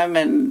meet them,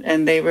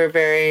 and they were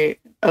very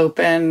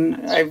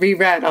open. I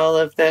reread all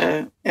of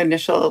the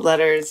initial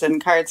letters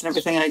and cards and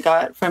everything I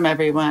got from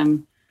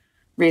everyone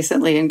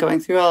recently and going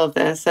through all of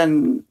this.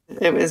 And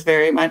it was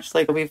very much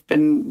like, we've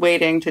been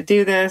waiting to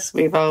do this.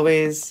 We've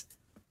always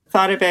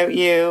thought about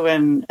you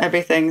and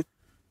everything.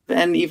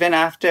 And even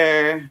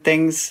after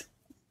things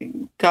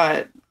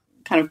got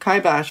kind of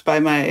kiboshed by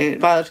my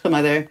biological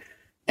mother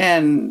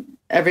and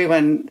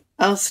everyone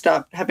else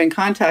stopped having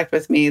contact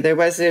with me, there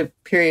was a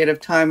period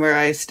of time where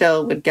I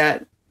still would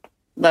get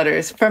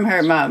letters from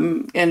her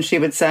mom, and she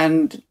would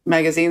send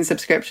magazine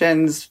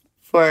subscriptions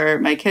for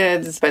my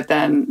kids, but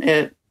then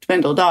it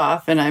dwindled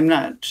off, and I'm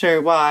not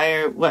sure why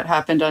or what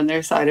happened on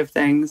their side of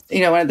things. You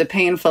know, one of the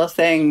painful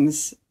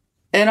things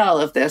in all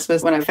of this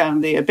was when I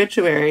found the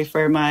obituary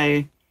for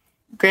my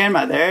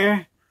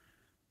grandmother,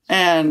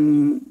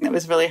 and it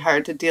was really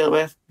hard to deal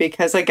with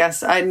because I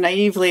guess I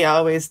naively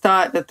always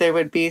thought that there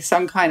would be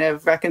some kind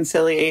of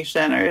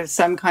reconciliation or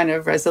some kind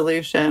of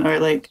resolution, or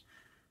like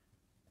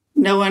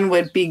no one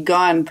would be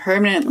gone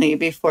permanently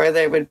before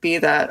there would be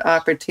that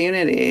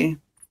opportunity.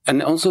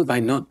 And also by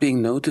not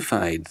being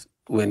notified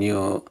when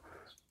your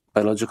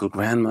biological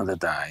grandmother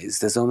dies,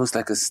 there's almost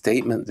like a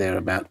statement there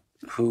about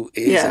who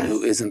is and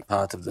who isn't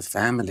part of the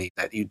family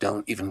that you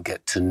don't even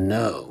get to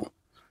know.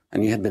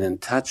 And you had been in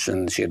touch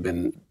and she had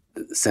been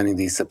sending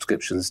these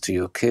subscriptions to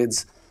your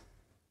kids.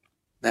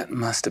 That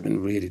must have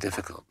been really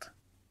difficult.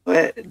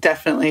 It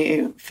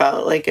definitely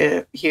felt like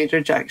a huge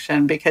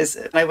rejection, because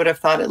I would have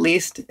thought at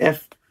least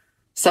if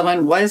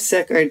someone was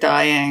sick or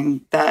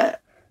dying,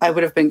 that I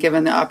would have been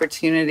given the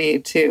opportunity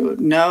to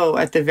know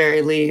at the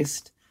very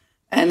least.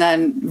 And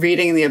then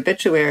reading the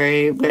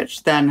obituary,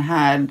 which then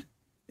had,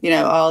 you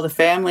know, all the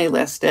family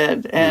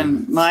listed,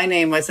 and my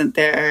name wasn't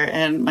there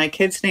and my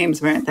kids' names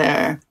weren't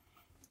there.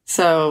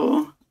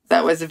 So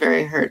that was a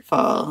very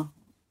hurtful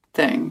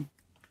thing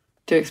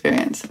to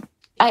experience.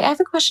 I have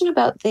a question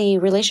about the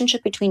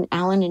relationship between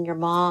Alan and your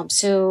mom.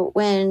 So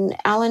when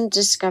Alan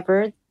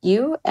discovered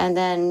you and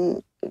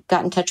then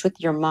got in touch with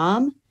your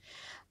mom,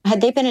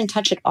 had they been in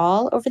touch at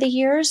all over the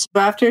years?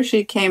 After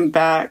she came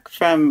back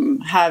from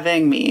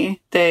having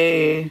me,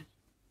 they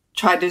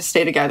tried to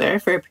stay together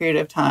for a period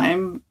of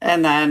time.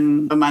 And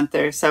then a month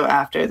or so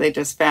after, they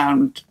just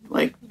found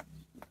like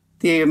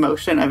the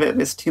emotion of it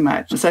was too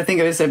much. So I think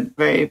it was a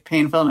very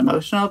painful and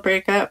emotional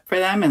breakup for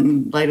them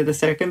in light of the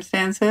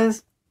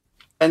circumstances.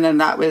 And then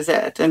that was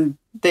it. And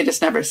they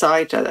just never saw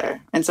each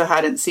other. And so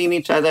hadn't seen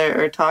each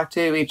other or talked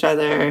to each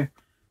other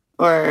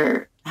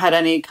or had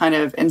any kind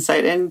of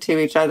insight into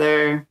each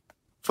other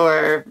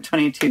for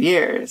 22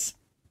 years.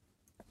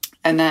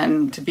 And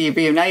then to be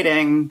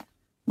reuniting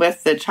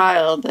with the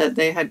child that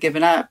they had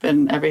given up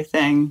and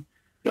everything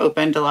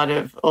opened a lot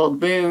of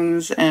old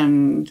wounds.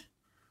 And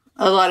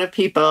a lot of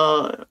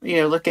people, you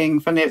know, looking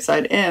from the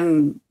outside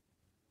in,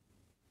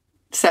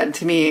 said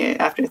to me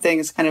after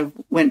things kind of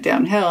went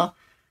downhill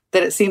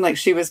that it seemed like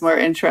she was more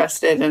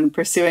interested in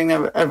pursuing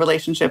a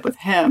relationship with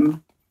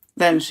him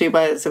than she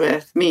was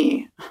with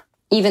me.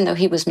 Even though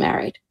he was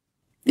married?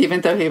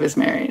 Even though he was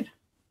married.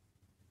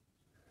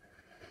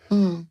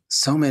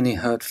 So many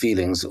hurt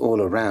feelings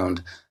all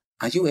around.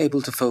 Are you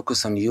able to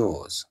focus on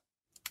yours?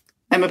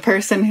 I'm a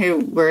person who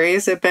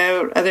worries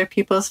about other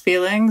people's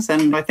feelings,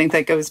 and I think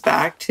that goes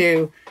back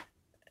to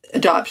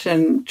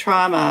adoption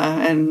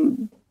trauma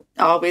and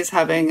always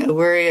having a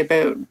worry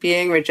about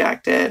being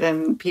rejected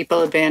and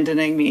people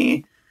abandoning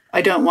me.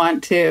 I don't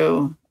want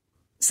to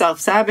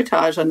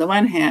self-sabotage on the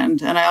one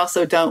hand, and I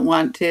also don't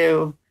want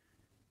to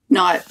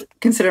not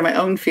consider my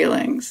own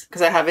feelings,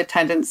 because I have a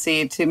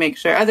tendency to make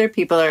sure other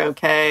people are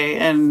okay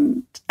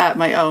and at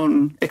my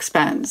own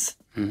expense.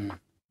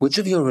 Which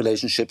of your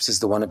relationships is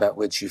the one about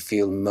which you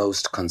feel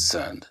most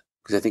concerned?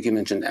 Because I think you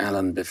mentioned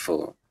Alan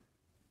before.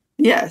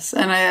 Yes,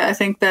 and I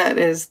think that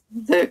is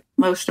the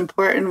most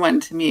important one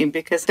to me,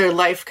 because their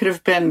life could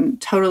have been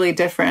totally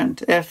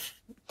different if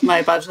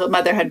my biological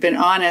mother had been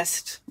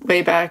honest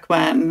way back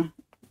when.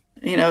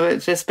 You know,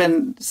 it's just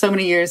been so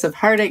many years of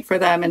heartache for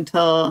them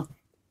until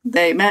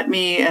they met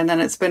me, and then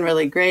it's been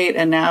really great,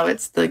 and now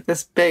it's like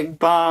this big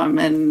bomb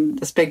and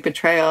this big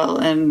betrayal.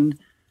 And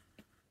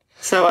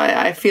so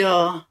I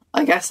feel,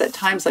 I guess at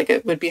times, like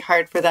it would be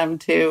hard for them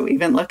to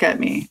even look at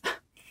me.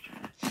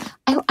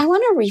 I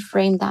want to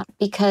reframe that,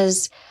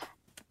 because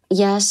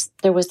yes,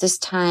 there was this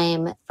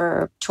time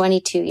for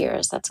 22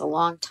 years. That's a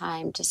long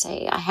time to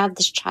say, I have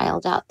this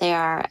child out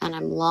there and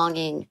I'm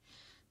longing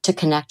to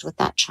connect with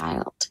that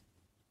child.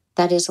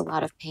 That is a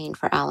lot of pain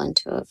for Alan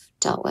to have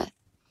dealt with.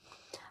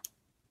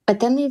 But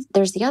then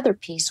there's the other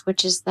piece,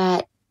 which is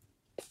that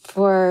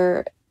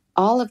for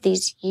all of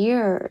these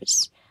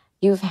years,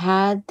 you've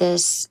had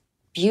this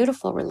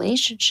beautiful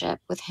relationship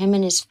with him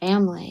and his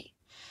family.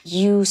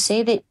 You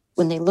say that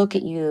when they look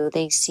at you,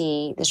 they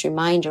see this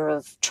reminder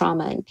of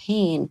trauma and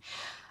pain.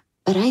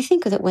 But I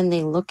think that when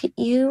they look at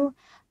you,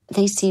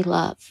 they see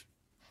love,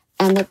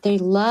 and that they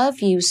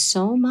love you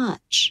so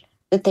much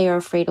that they are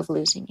afraid of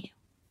losing you.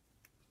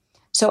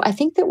 So I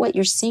think that what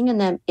you're seeing in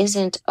them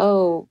isn't, I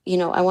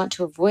want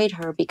to avoid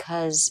her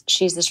because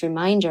she's this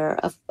reminder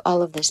of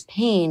all of this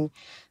pain.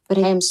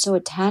 but I am so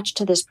attached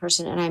to this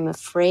person, and I'm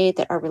afraid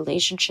that our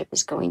relationship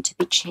is going to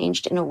be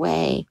changed in a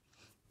way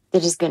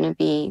that is going to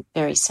be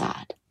very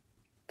sad.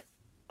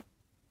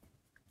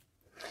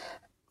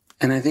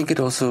 And I think it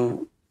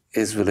also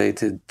is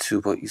related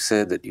to what you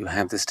said, that you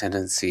have this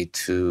tendency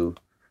to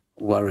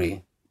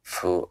worry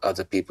for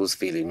other people's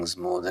feelings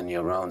more than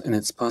your own. And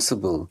it's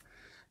possible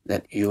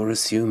that you're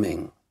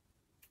assuming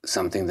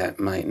something that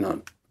might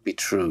not be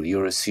true.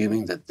 You're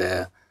assuming that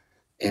they're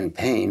in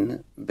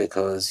pain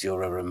because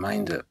you're a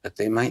reminder, but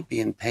they might be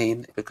in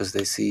pain because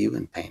they see you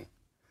in pain.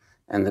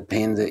 And the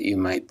pain that you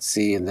might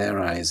see in their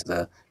eyes,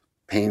 the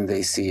pain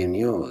they see in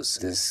yours,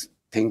 this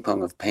ping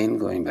pong of pain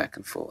going back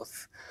and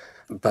forth,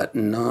 but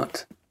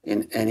not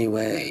in any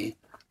way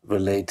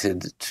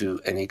related to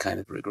any kind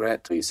of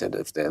regret. You said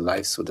if their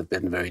lives would have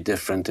been very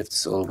different, if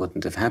this all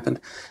wouldn't have happened,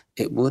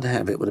 it would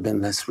have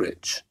been less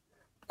rich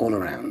all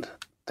around.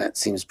 That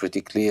seems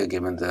pretty clear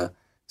given the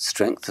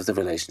strength of the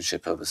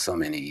relationship over so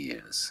many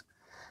years.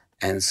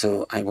 And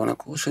so I want to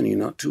caution you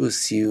not to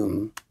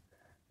assume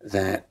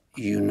that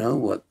you know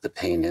what the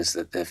pain is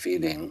that they're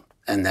feeling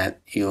and that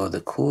you're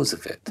the cause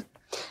of it.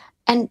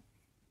 And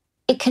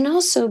it can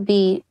also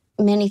be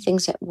many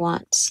things at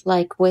once,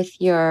 like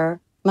with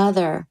your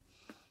mother.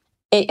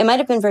 It might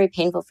have been very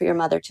painful for your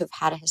mother to have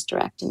had a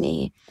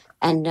hysterectomy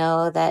and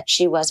know that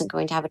she wasn't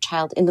going to have a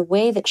child in the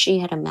way that she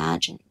had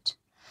imagined.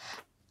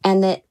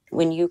 And that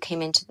when you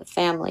came into the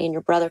family and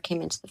your brother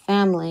came into the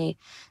family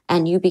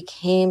and you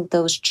became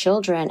those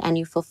children and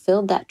you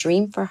fulfilled that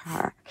dream for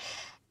her.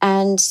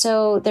 And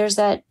so there's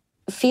that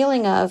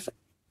feeling of,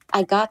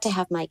 I got to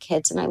have my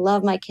kids and I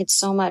love my kids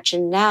so much.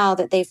 And now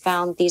that they've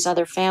found these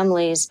other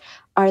families,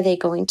 are they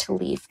going to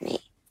leave me?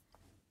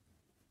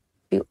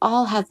 You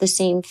all have the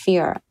same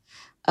fear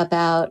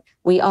about,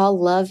 we all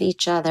love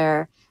each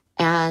other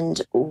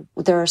and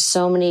there are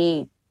so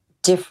many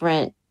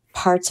different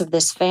parts of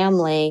this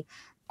family,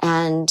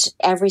 and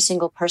every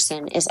single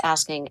person is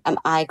asking, am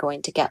I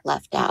going to get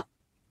left out?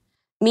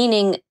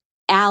 Meaning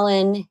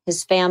Alan,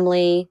 his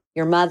family,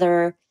 your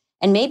mother,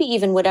 and maybe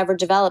even whatever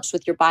develops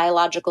with your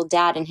biological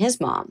dad and his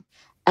mom.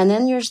 And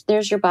then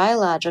there's your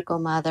biological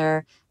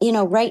mother. You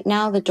know, right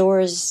now the door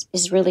is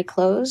really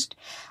closed,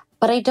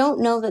 but I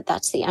don't know that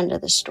that's the end of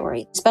the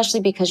story,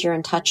 especially because you're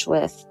in touch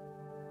with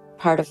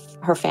part of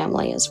her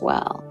family as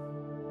well.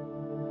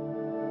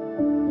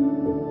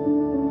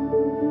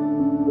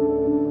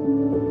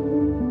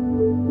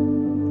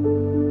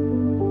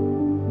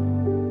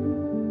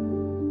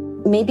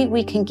 Maybe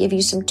we can give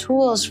you some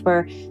tools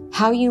for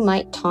how you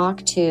might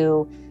talk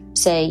to,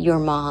 say, your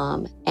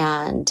mom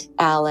and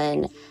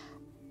Alan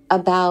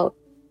about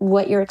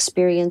what your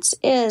experience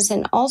is,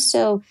 and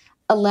also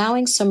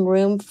allowing some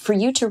room for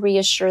you to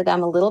reassure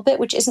them a little bit,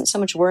 which isn't so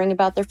much worrying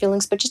about their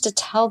feelings, but just to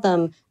tell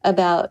them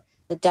about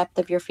the depth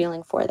of your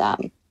feeling for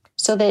them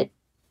so that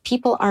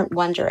people aren't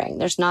wondering.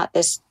 There's not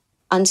this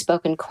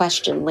unspoken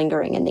question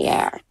lingering in the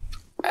air.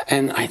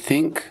 And I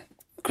think,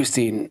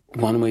 Kristine,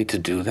 one way to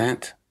do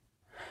that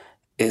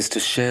is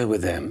to share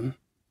with them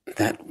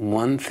that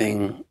one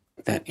thing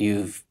that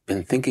you've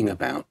been thinking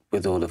about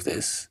with all of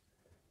this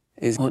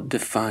is what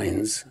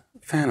defines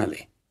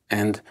family.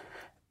 And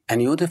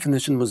your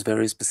definition was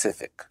very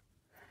specific.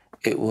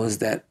 It was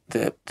that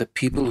the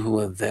people who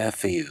are there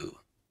for you,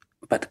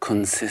 but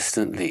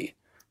consistently,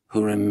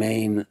 who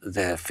remain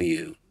there for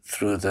you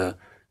through the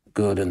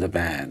good and the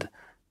bad,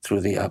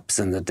 through the ups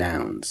and the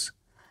downs.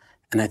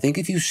 And I think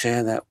if you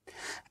share that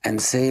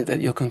and say that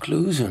your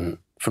conclusion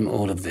from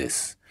all of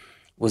this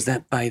was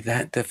that by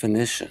that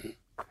definition,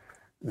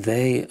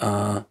 they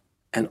are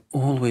and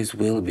always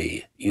will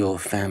be your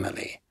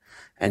family,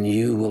 and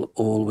you will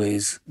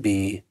always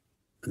be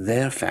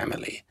their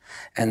family.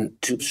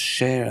 And to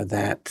share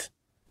that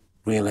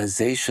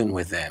realization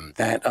with them,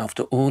 that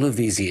after all of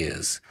these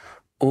years,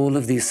 all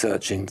of these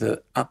searching,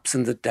 the ups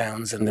and the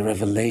downs and the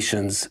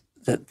revelations,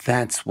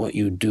 that's what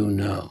you do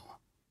know.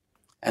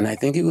 And I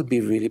think it would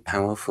be really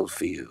powerful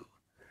for you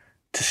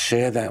to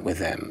share that with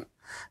them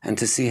and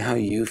to see how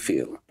you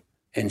feel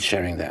in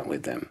sharing that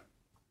with them.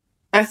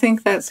 I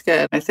think that's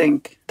good. I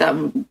think that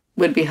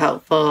would be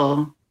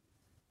helpful.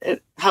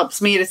 It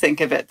helps me to think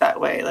of it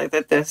that way, like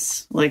that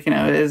this, like, you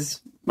know,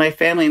 is my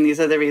family and these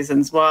are the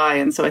reasons why.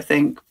 And so I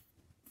think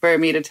for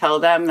me to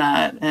tell them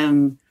that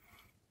and,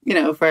 you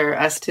know, for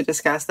us to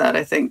discuss that,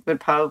 I think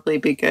would probably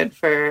be good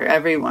for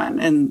everyone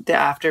in the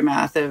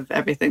aftermath of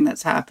everything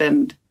that's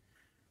happened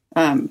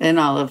in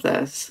all of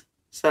this.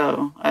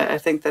 So I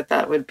think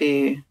that would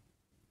be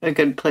a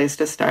good place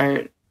to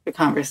start a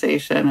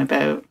conversation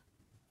about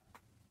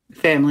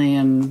family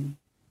and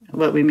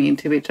what we mean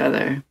to each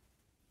other.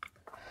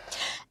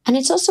 And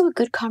it's also a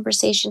good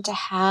conversation to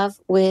have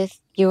with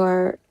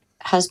your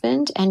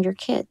husband and your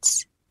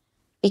kids,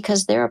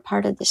 because they're a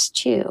part of this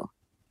too.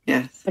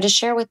 Yes. But to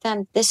share with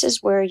them, this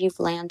is where you've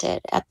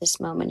landed at this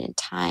moment in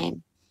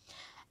time.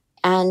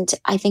 And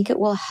I think it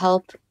will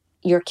help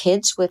your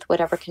kids with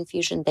whatever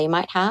confusion they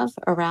might have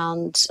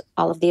around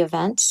all of the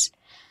events.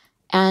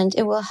 And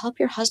it will help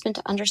your husband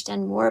to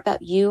understand more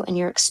about you and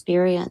your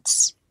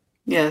experience.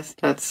 Yes,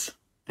 that's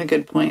a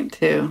good point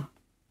too.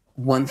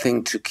 one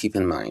thing to keep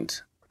in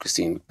mind,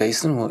 Kristine,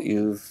 based on what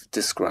you've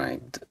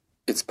described,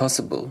 it's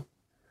possible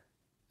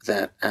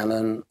that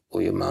Alan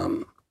or your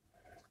mum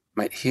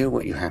might hear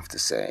what you have to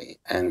say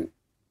and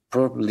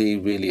probably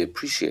really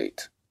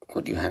appreciate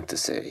what you have to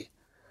say,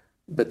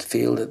 but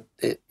feel that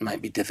it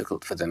might be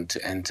difficult for them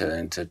to enter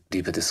into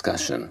deeper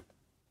discussion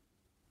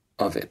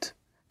of it.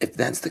 If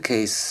that's the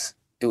case,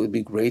 it would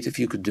be great if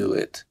you could do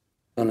it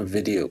on a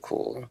video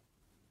call,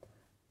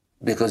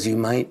 because you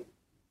might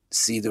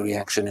see the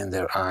reaction in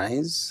their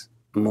eyes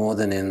more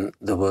than in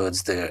the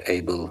words they're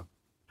able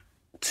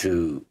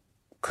to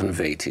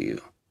convey to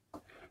you.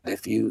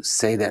 If you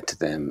say that to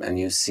them and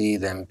you see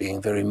them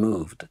being very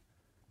moved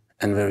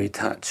and very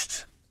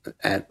touched,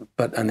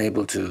 but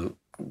unable to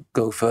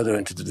go further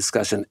into the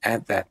discussion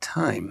at that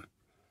time,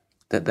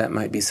 that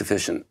might be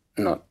sufficient,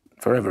 not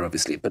forever,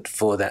 obviously, but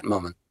for that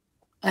moment.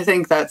 I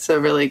think that's a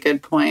really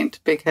good point,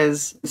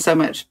 because so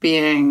much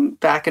being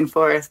back and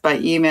forth by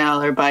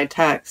email or by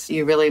text,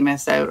 you really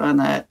miss out on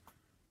that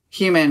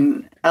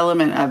human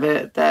element of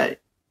it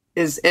that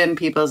is in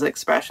people's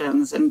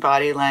expressions and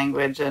body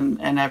language and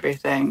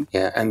everything.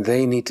 Yeah, and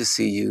they need to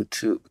see you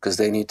too, because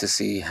they need to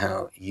see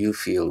how you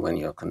feel when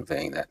you're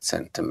conveying that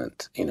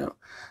sentiment,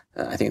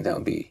 I think that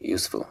would be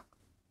useful.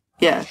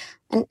 Yeah.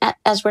 And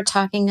as we're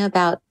talking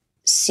about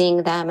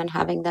seeing them and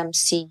having them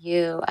see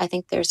you, I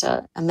think there's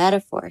a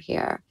metaphor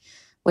here,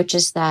 which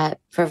is that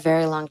for a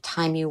very long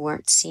time you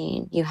weren't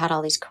seen. You had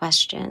all these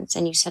questions,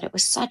 and you said it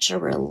was such a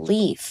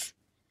relief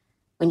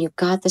when you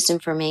got this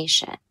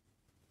information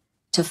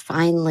to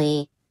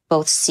finally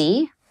both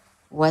see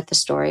what the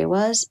story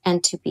was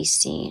and to be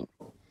seen.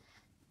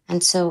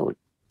 And so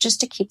just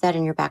to keep that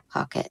in your back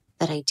pocket,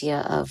 that idea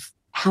of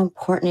how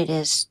important it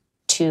is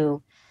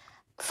to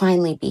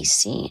finally be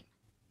seen,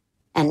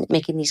 and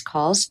making these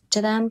calls to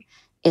them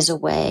is a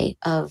way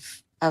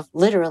of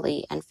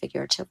literally and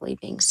figuratively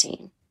being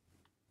seen.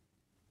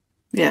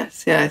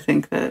 Yes. Yeah, I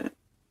think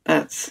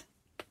that's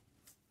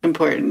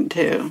important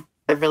too.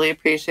 I've really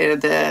appreciated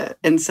the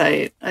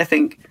insight. I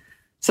think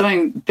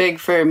something big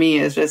for me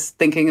is just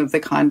thinking of the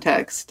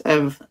context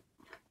of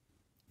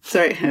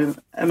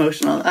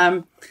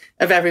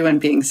everyone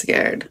being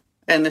scared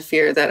and the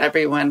fear that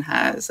everyone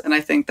has. And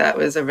I think that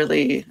was a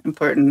really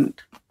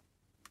important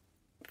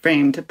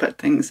frame to put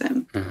things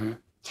in.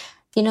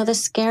 Mm-hmm. The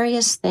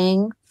scariest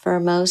thing for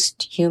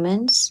most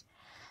humans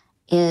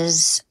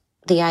is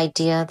the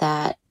idea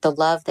that the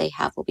love they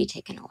have will be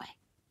taken away.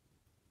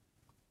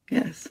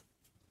 Yes.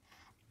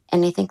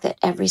 And I think that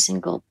every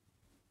single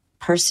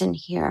person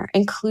here,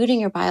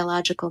 including your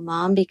biological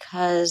mom,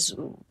 because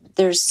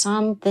there's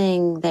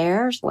something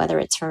there, whether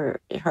it's her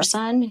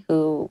son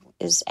who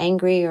is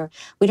angry or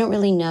we don't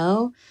really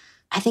know.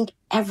 I think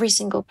every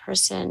single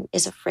person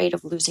is afraid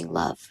of losing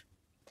love.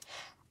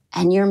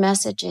 And your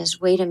message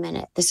is, wait a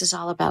minute, this is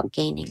all about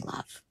gaining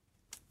love.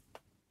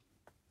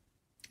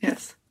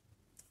 Yes.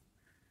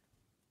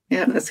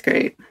 Yeah, that's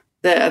great.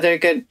 The other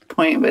good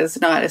point was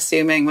not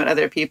assuming what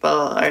other people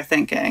are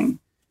thinking.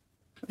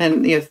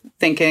 And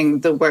thinking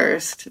the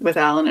worst with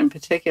Alan in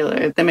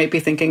particular. They might be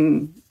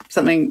thinking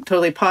something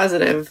totally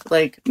positive,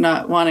 like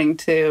not wanting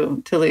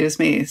to lose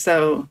me.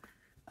 So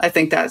I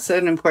think that's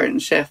an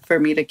important shift for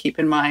me to keep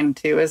in mind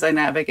too as I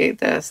navigate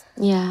this.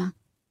 Yeah.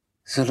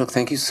 So look,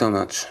 thank you so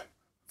much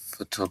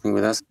for talking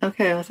with us.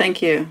 Okay, well,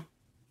 thank you.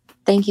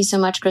 Thank you so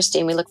much,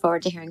 Kristine. We look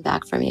forward to hearing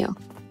back from you.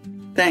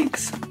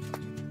 Thanks.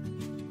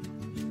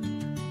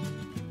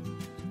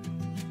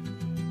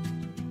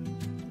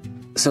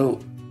 So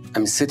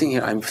I'm sitting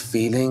here, I'm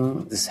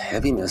feeling this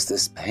heaviness,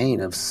 this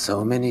pain of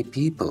so many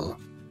people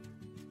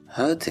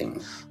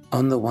hurting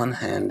on the one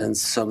hand, and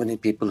so many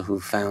people who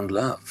found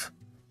love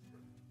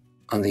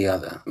on the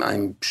other.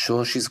 I'm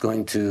sure she's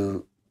going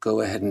to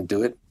go ahead and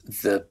do it.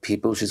 The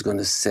people she's going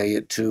to say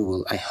it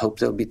to I hope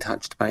they'll be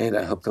touched by it.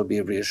 I hope they'll be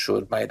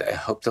reassured by it. I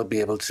hope they'll be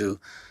able to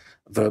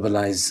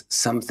verbalize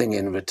something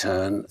in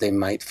return. They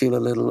might feel a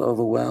little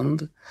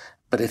overwhelmed,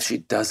 but if she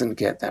doesn't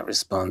get that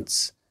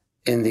response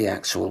in the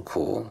actual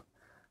call,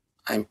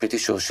 I'm pretty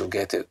sure she'll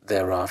get it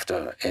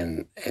thereafter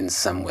in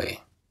some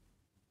way.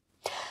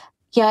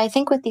 Yeah, I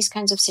think with these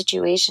kinds of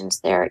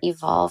situations, they're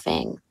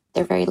evolving.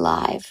 They're very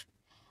live.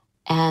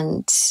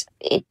 And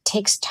it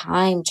takes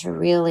time to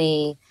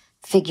really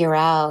figure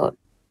out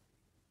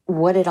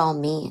what it all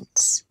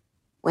means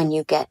when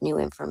you get new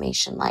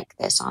information like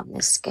this on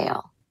this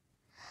scale.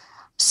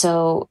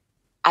 So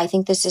I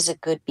think this is a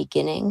good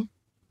beginning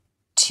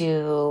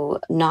to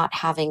not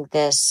having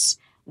this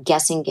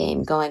guessing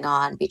game going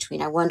on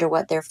between, I wonder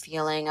what they're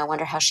feeling, I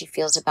wonder how she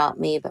feels about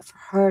me, but for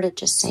her to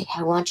just say,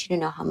 I want you to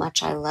know how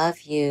much I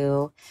love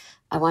you.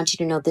 I want you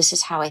to know this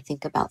is how I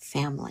think about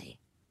family.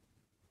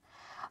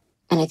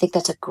 And I think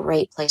that's a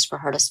great place for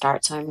her to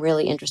start. So I'm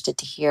really interested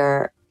to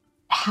hear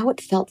how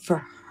it felt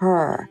for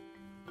her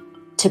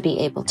to be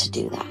able to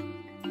do that.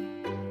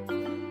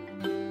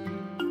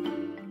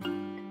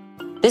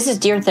 This is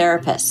Dear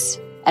Therapists,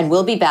 and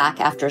we'll be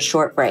back after a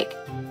short break.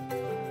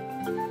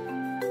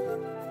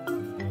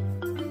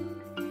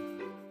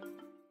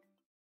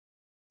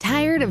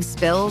 Tired of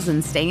spills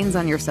and stains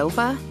on your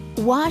sofa?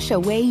 Wash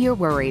away your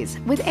worries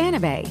with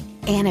Anabay.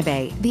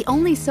 Anabay, the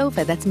only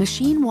sofa that's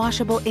machine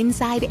washable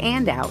inside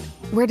and out,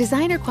 where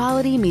designer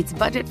quality meets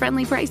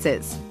budget-friendly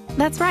prices.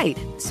 That's right,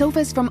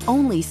 sofas from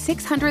only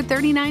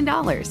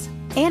 $639.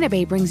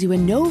 Anabay brings you a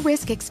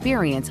no-risk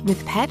experience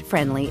with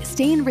pet-friendly,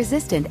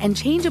 stain-resistant, and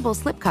changeable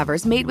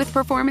slipcovers made with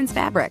performance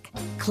fabric,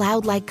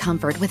 cloud-like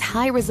comfort with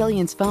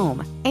high-resilience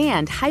foam,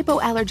 and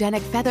hypoallergenic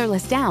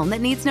featherless down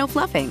that needs no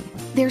fluffing.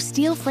 Their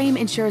steel frame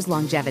ensures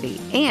longevity,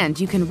 and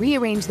you can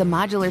rearrange the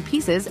modular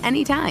pieces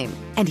anytime.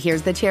 And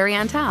here's the cherry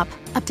on top,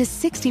 up to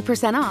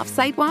 60% off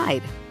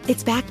site-wide.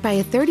 It's backed by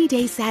a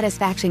 30-day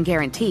satisfaction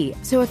guarantee,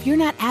 so if you're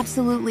not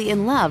absolutely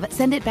in love,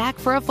 send it back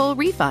for a full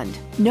refund.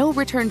 No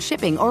return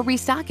shipping or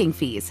restocking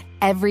fees.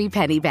 Every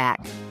penny back.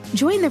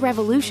 Join the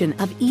revolution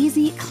of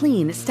easy,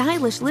 clean,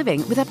 stylish living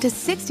with up to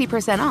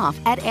 60% off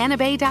at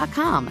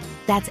anabay.com.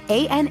 That's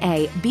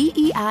ANABEI.com.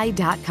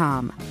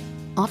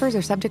 Offers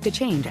are subject to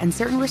change and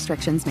certain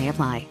restrictions may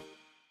apply.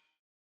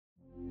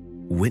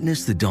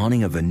 Witness the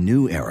dawning of a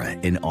new era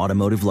in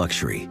automotive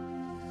luxury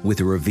with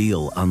a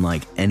reveal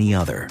unlike any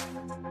other,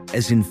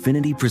 as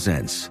Infiniti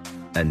presents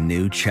a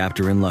new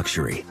chapter in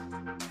luxury,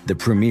 the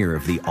premiere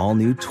of the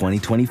all-new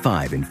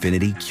 2025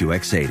 Infiniti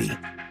QX80.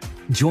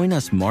 Join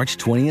us March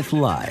 20th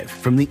live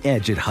from the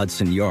Edge at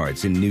Hudson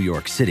Yards in New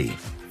York City,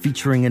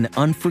 featuring an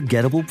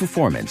unforgettable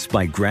performance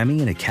by Grammy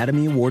and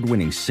Academy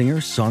Award-winning singer,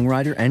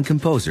 songwriter, and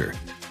composer,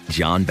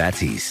 Jon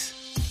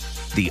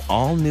Batiste. The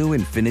all-new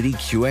Infiniti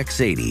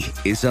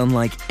QX80 is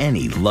unlike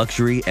any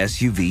luxury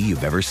SUV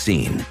you've ever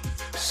seen.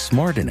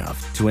 Smart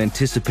enough to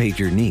anticipate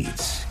your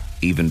needs,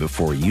 even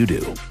before you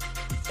do.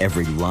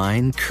 Every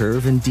line,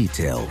 curve, and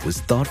detail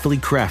was thoughtfully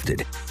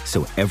crafted,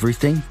 so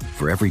everything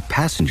for every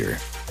passenger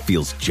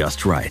feels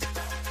just right.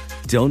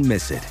 Don't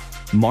miss it.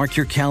 Mark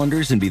your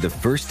calendars and be the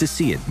first to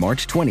see it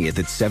March 20th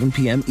at 7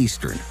 p.m.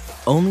 Eastern,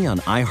 only on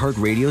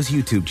iHeartRadio's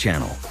YouTube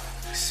channel.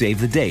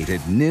 Save the date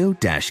at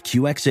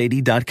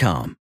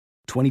new-QX80.com.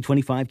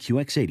 2025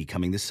 QX80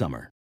 coming this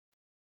summer.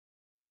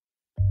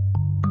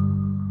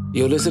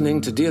 You're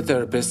listening to Dear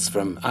Therapists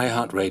from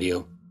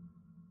iHeartRadio.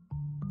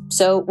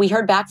 So we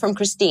heard back from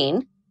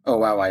Kristine. Oh,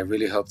 wow, I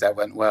really hope that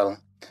went well.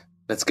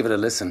 Let's give it a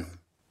listen.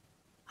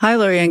 Hi,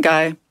 Lori and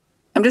Guy.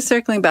 I'm just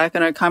circling back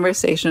on our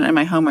conversation and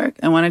my homework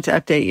and wanted to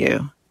update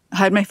you. I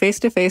had my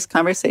face-to-face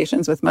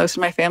conversations with most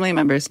of my family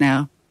members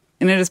now,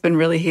 and it has been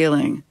really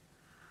healing.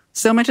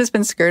 So much has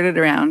been skirted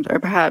around, or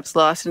perhaps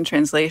lost in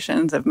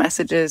translations of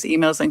messages,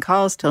 emails, and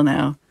calls till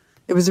now.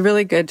 It was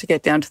really good to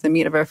get down to the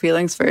meat of our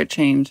feelings for a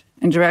change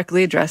and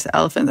directly address the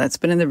elephant that's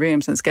been in the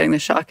room since getting the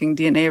shocking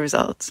DNA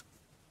results.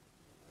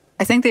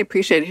 I think they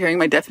appreciated hearing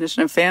my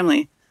definition of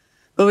family,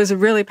 but what was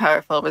really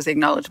powerful was the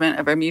acknowledgement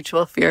of our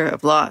mutual fear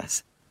of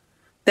loss.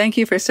 Thank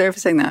you for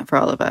surfacing that for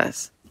all of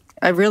us.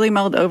 I've really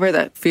mulled over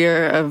that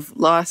fear of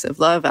loss of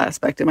love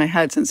aspect in my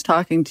head since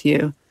talking to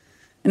you,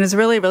 and it's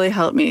really, really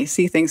helped me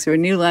see things through a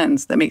new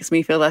lens that makes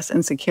me feel less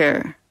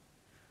insecure.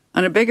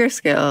 On a bigger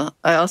scale,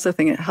 I also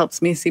think it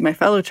helps me see my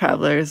fellow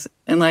travelers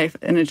in life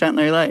in a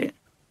gentler light.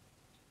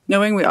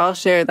 Knowing we all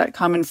share that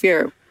common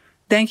fear,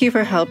 thank you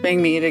for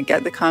helping me to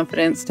get the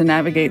confidence to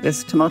navigate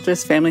this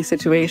tumultuous family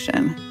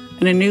situation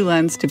and a new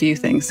lens to view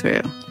things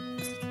through.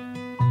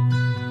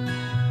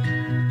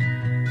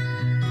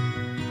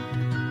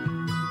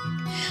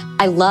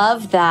 I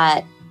love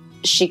that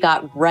she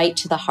got right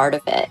to the heart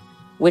of it,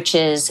 which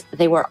is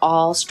they were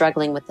all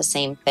struggling with the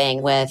same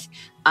thing with,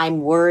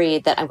 I'm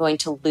worried that I'm going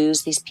to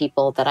lose these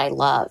people that I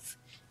love,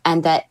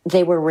 and that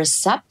they were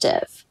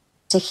receptive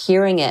to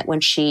hearing it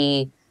when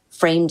she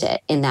framed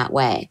it in that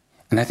way.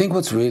 And I think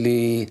what's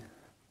really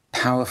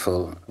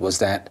powerful was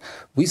that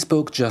we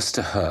spoke just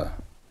to her.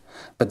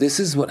 But this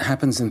is what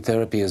happens in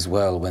therapy as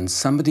well. When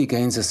somebody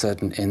gains a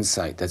certain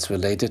insight that's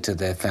related to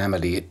their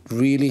family, it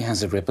really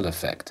has a ripple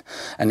effect.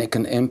 And it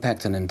can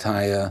impact an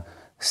entire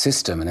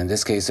system, and in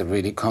this case, a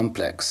really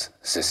complex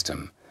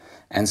system.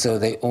 And so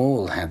they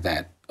all had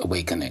that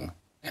awakening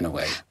in a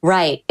way.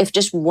 Right. If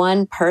just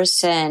one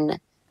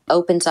person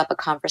opens up a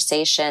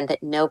conversation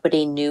that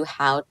nobody knew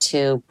how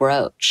to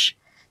broach,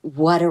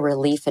 what a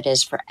relief it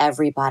is for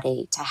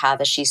everybody to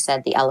have, as she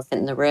said, the elephant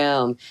in the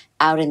room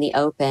out in the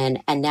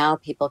open. And now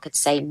people could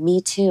say,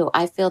 me too,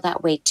 I feel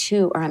that way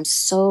too, or I'm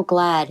so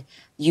glad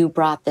you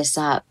brought this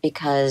up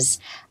because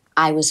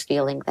I was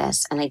feeling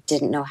this and I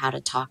didn't know how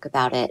to talk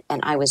about it and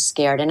I was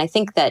scared. And I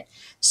think that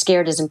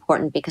scared is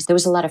important because there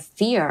was a lot of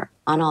fear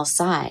on all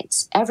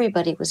sides.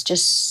 Everybody was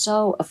just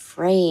so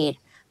afraid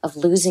of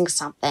losing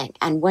something.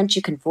 And once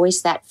you can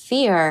voice that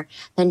fear,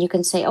 then you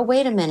can say, oh,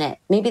 wait a minute,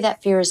 maybe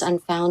that fear is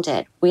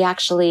unfounded. We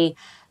actually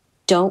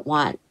don't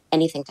want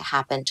anything to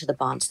happen to the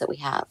bonds that we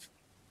have.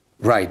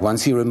 Right.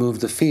 Once you remove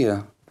the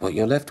fear, what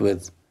you're left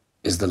with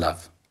is the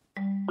love.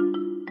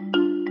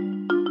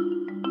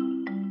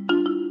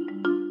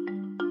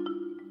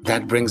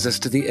 That brings us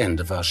to the end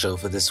of our show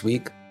for this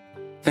week.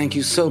 Thank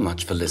you so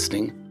much for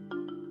listening.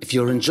 If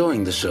you're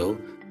enjoying the show,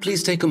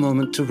 please take a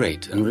moment to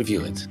rate and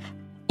review it.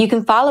 You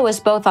can follow us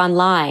both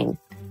online.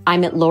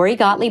 I'm at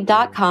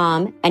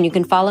LoriGottlieb.com, and you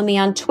can follow me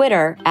on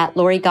Twitter at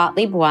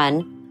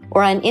LoriGottlieb1.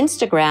 or on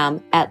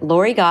Instagram at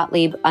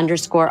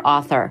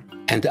LoriGottlieb_author.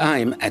 And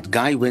I'm at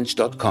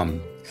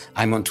GuyWinch.com.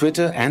 I'm on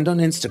Twitter and on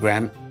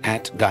Instagram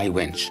at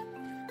GuyWinch.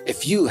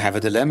 If you have a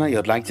dilemma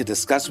you'd like to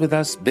discuss with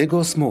us, big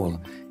or small,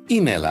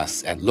 email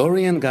us at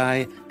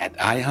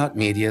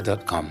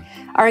loriandguy@iheartmedia.com.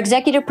 Our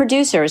executive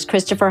producer is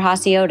Christopher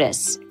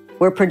Hasiotis.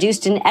 We're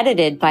produced and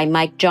edited by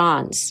Mike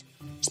Johns.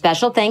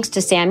 Special thanks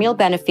to Samuel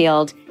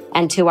Benefield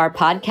and to our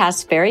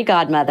podcast fairy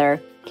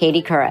godmother,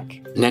 Katie Couric.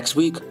 Next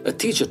week, a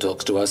teacher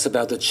talks to us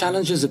about the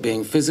challenges of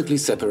being physically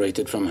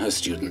separated from her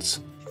students.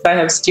 I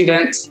have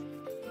students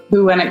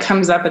who, when it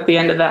comes up at the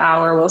end of the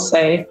hour, will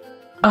say,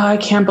 "Oh, I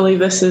can't believe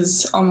this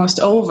is almost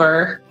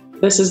over.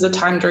 This is the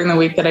time during the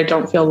week that I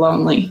don't feel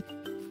lonely."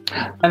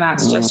 And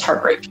that's just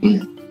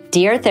heartbreaking.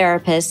 Dear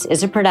Therapist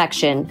is a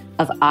production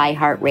of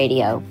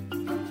iHeartRadio.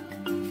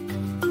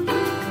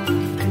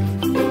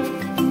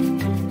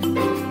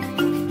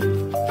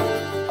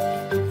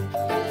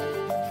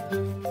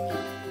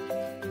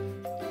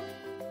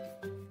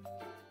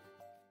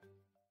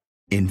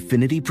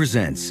 Infinity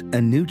presents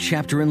a new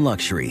chapter in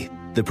luxury,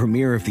 the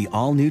premiere of the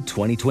all-new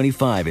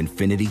 2025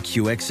 Infinity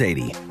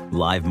QX80,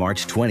 live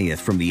March 20th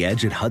from the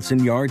Edge at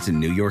Hudson Yards in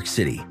New York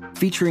City,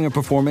 featuring a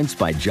performance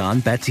by John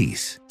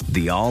Batiste.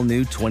 The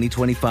all-new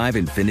 2025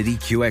 Infinity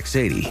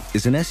QX80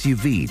 is an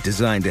SUV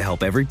designed to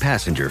help every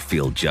passenger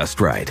feel just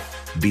right.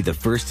 Be the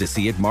first to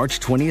see it March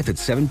 20th at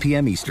 7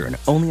 p.m. Eastern,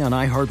 only on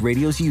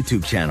iHeartRadio's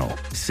YouTube channel.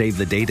 Save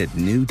the date at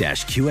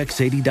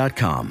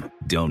new-QX80.com.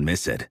 Don't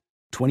miss it.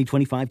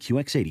 2025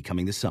 QX80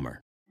 coming this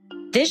summer.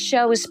 This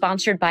show is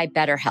sponsored by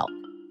BetterHelp.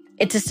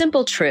 It's a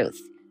simple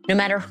truth. No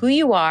matter who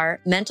you are,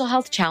 mental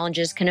health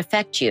challenges can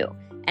affect you,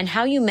 and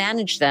how you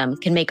manage them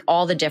can make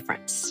all the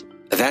difference.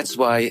 That's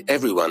why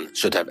everyone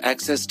should have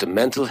access to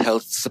mental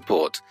health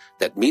support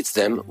that meets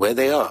them where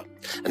they are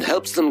and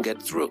helps them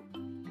get through.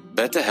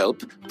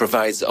 BetterHelp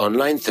provides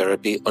online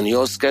therapy on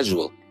your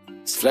schedule.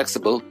 It's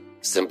flexible,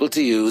 simple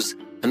to use,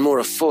 and more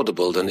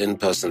affordable than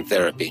in-person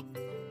therapy.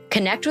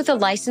 Connect with a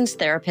licensed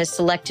therapist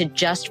selected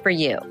just for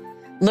you.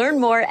 Learn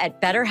more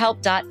at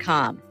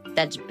BetterHelp.com.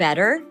 That's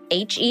better,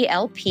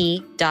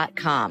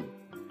 HELP.com.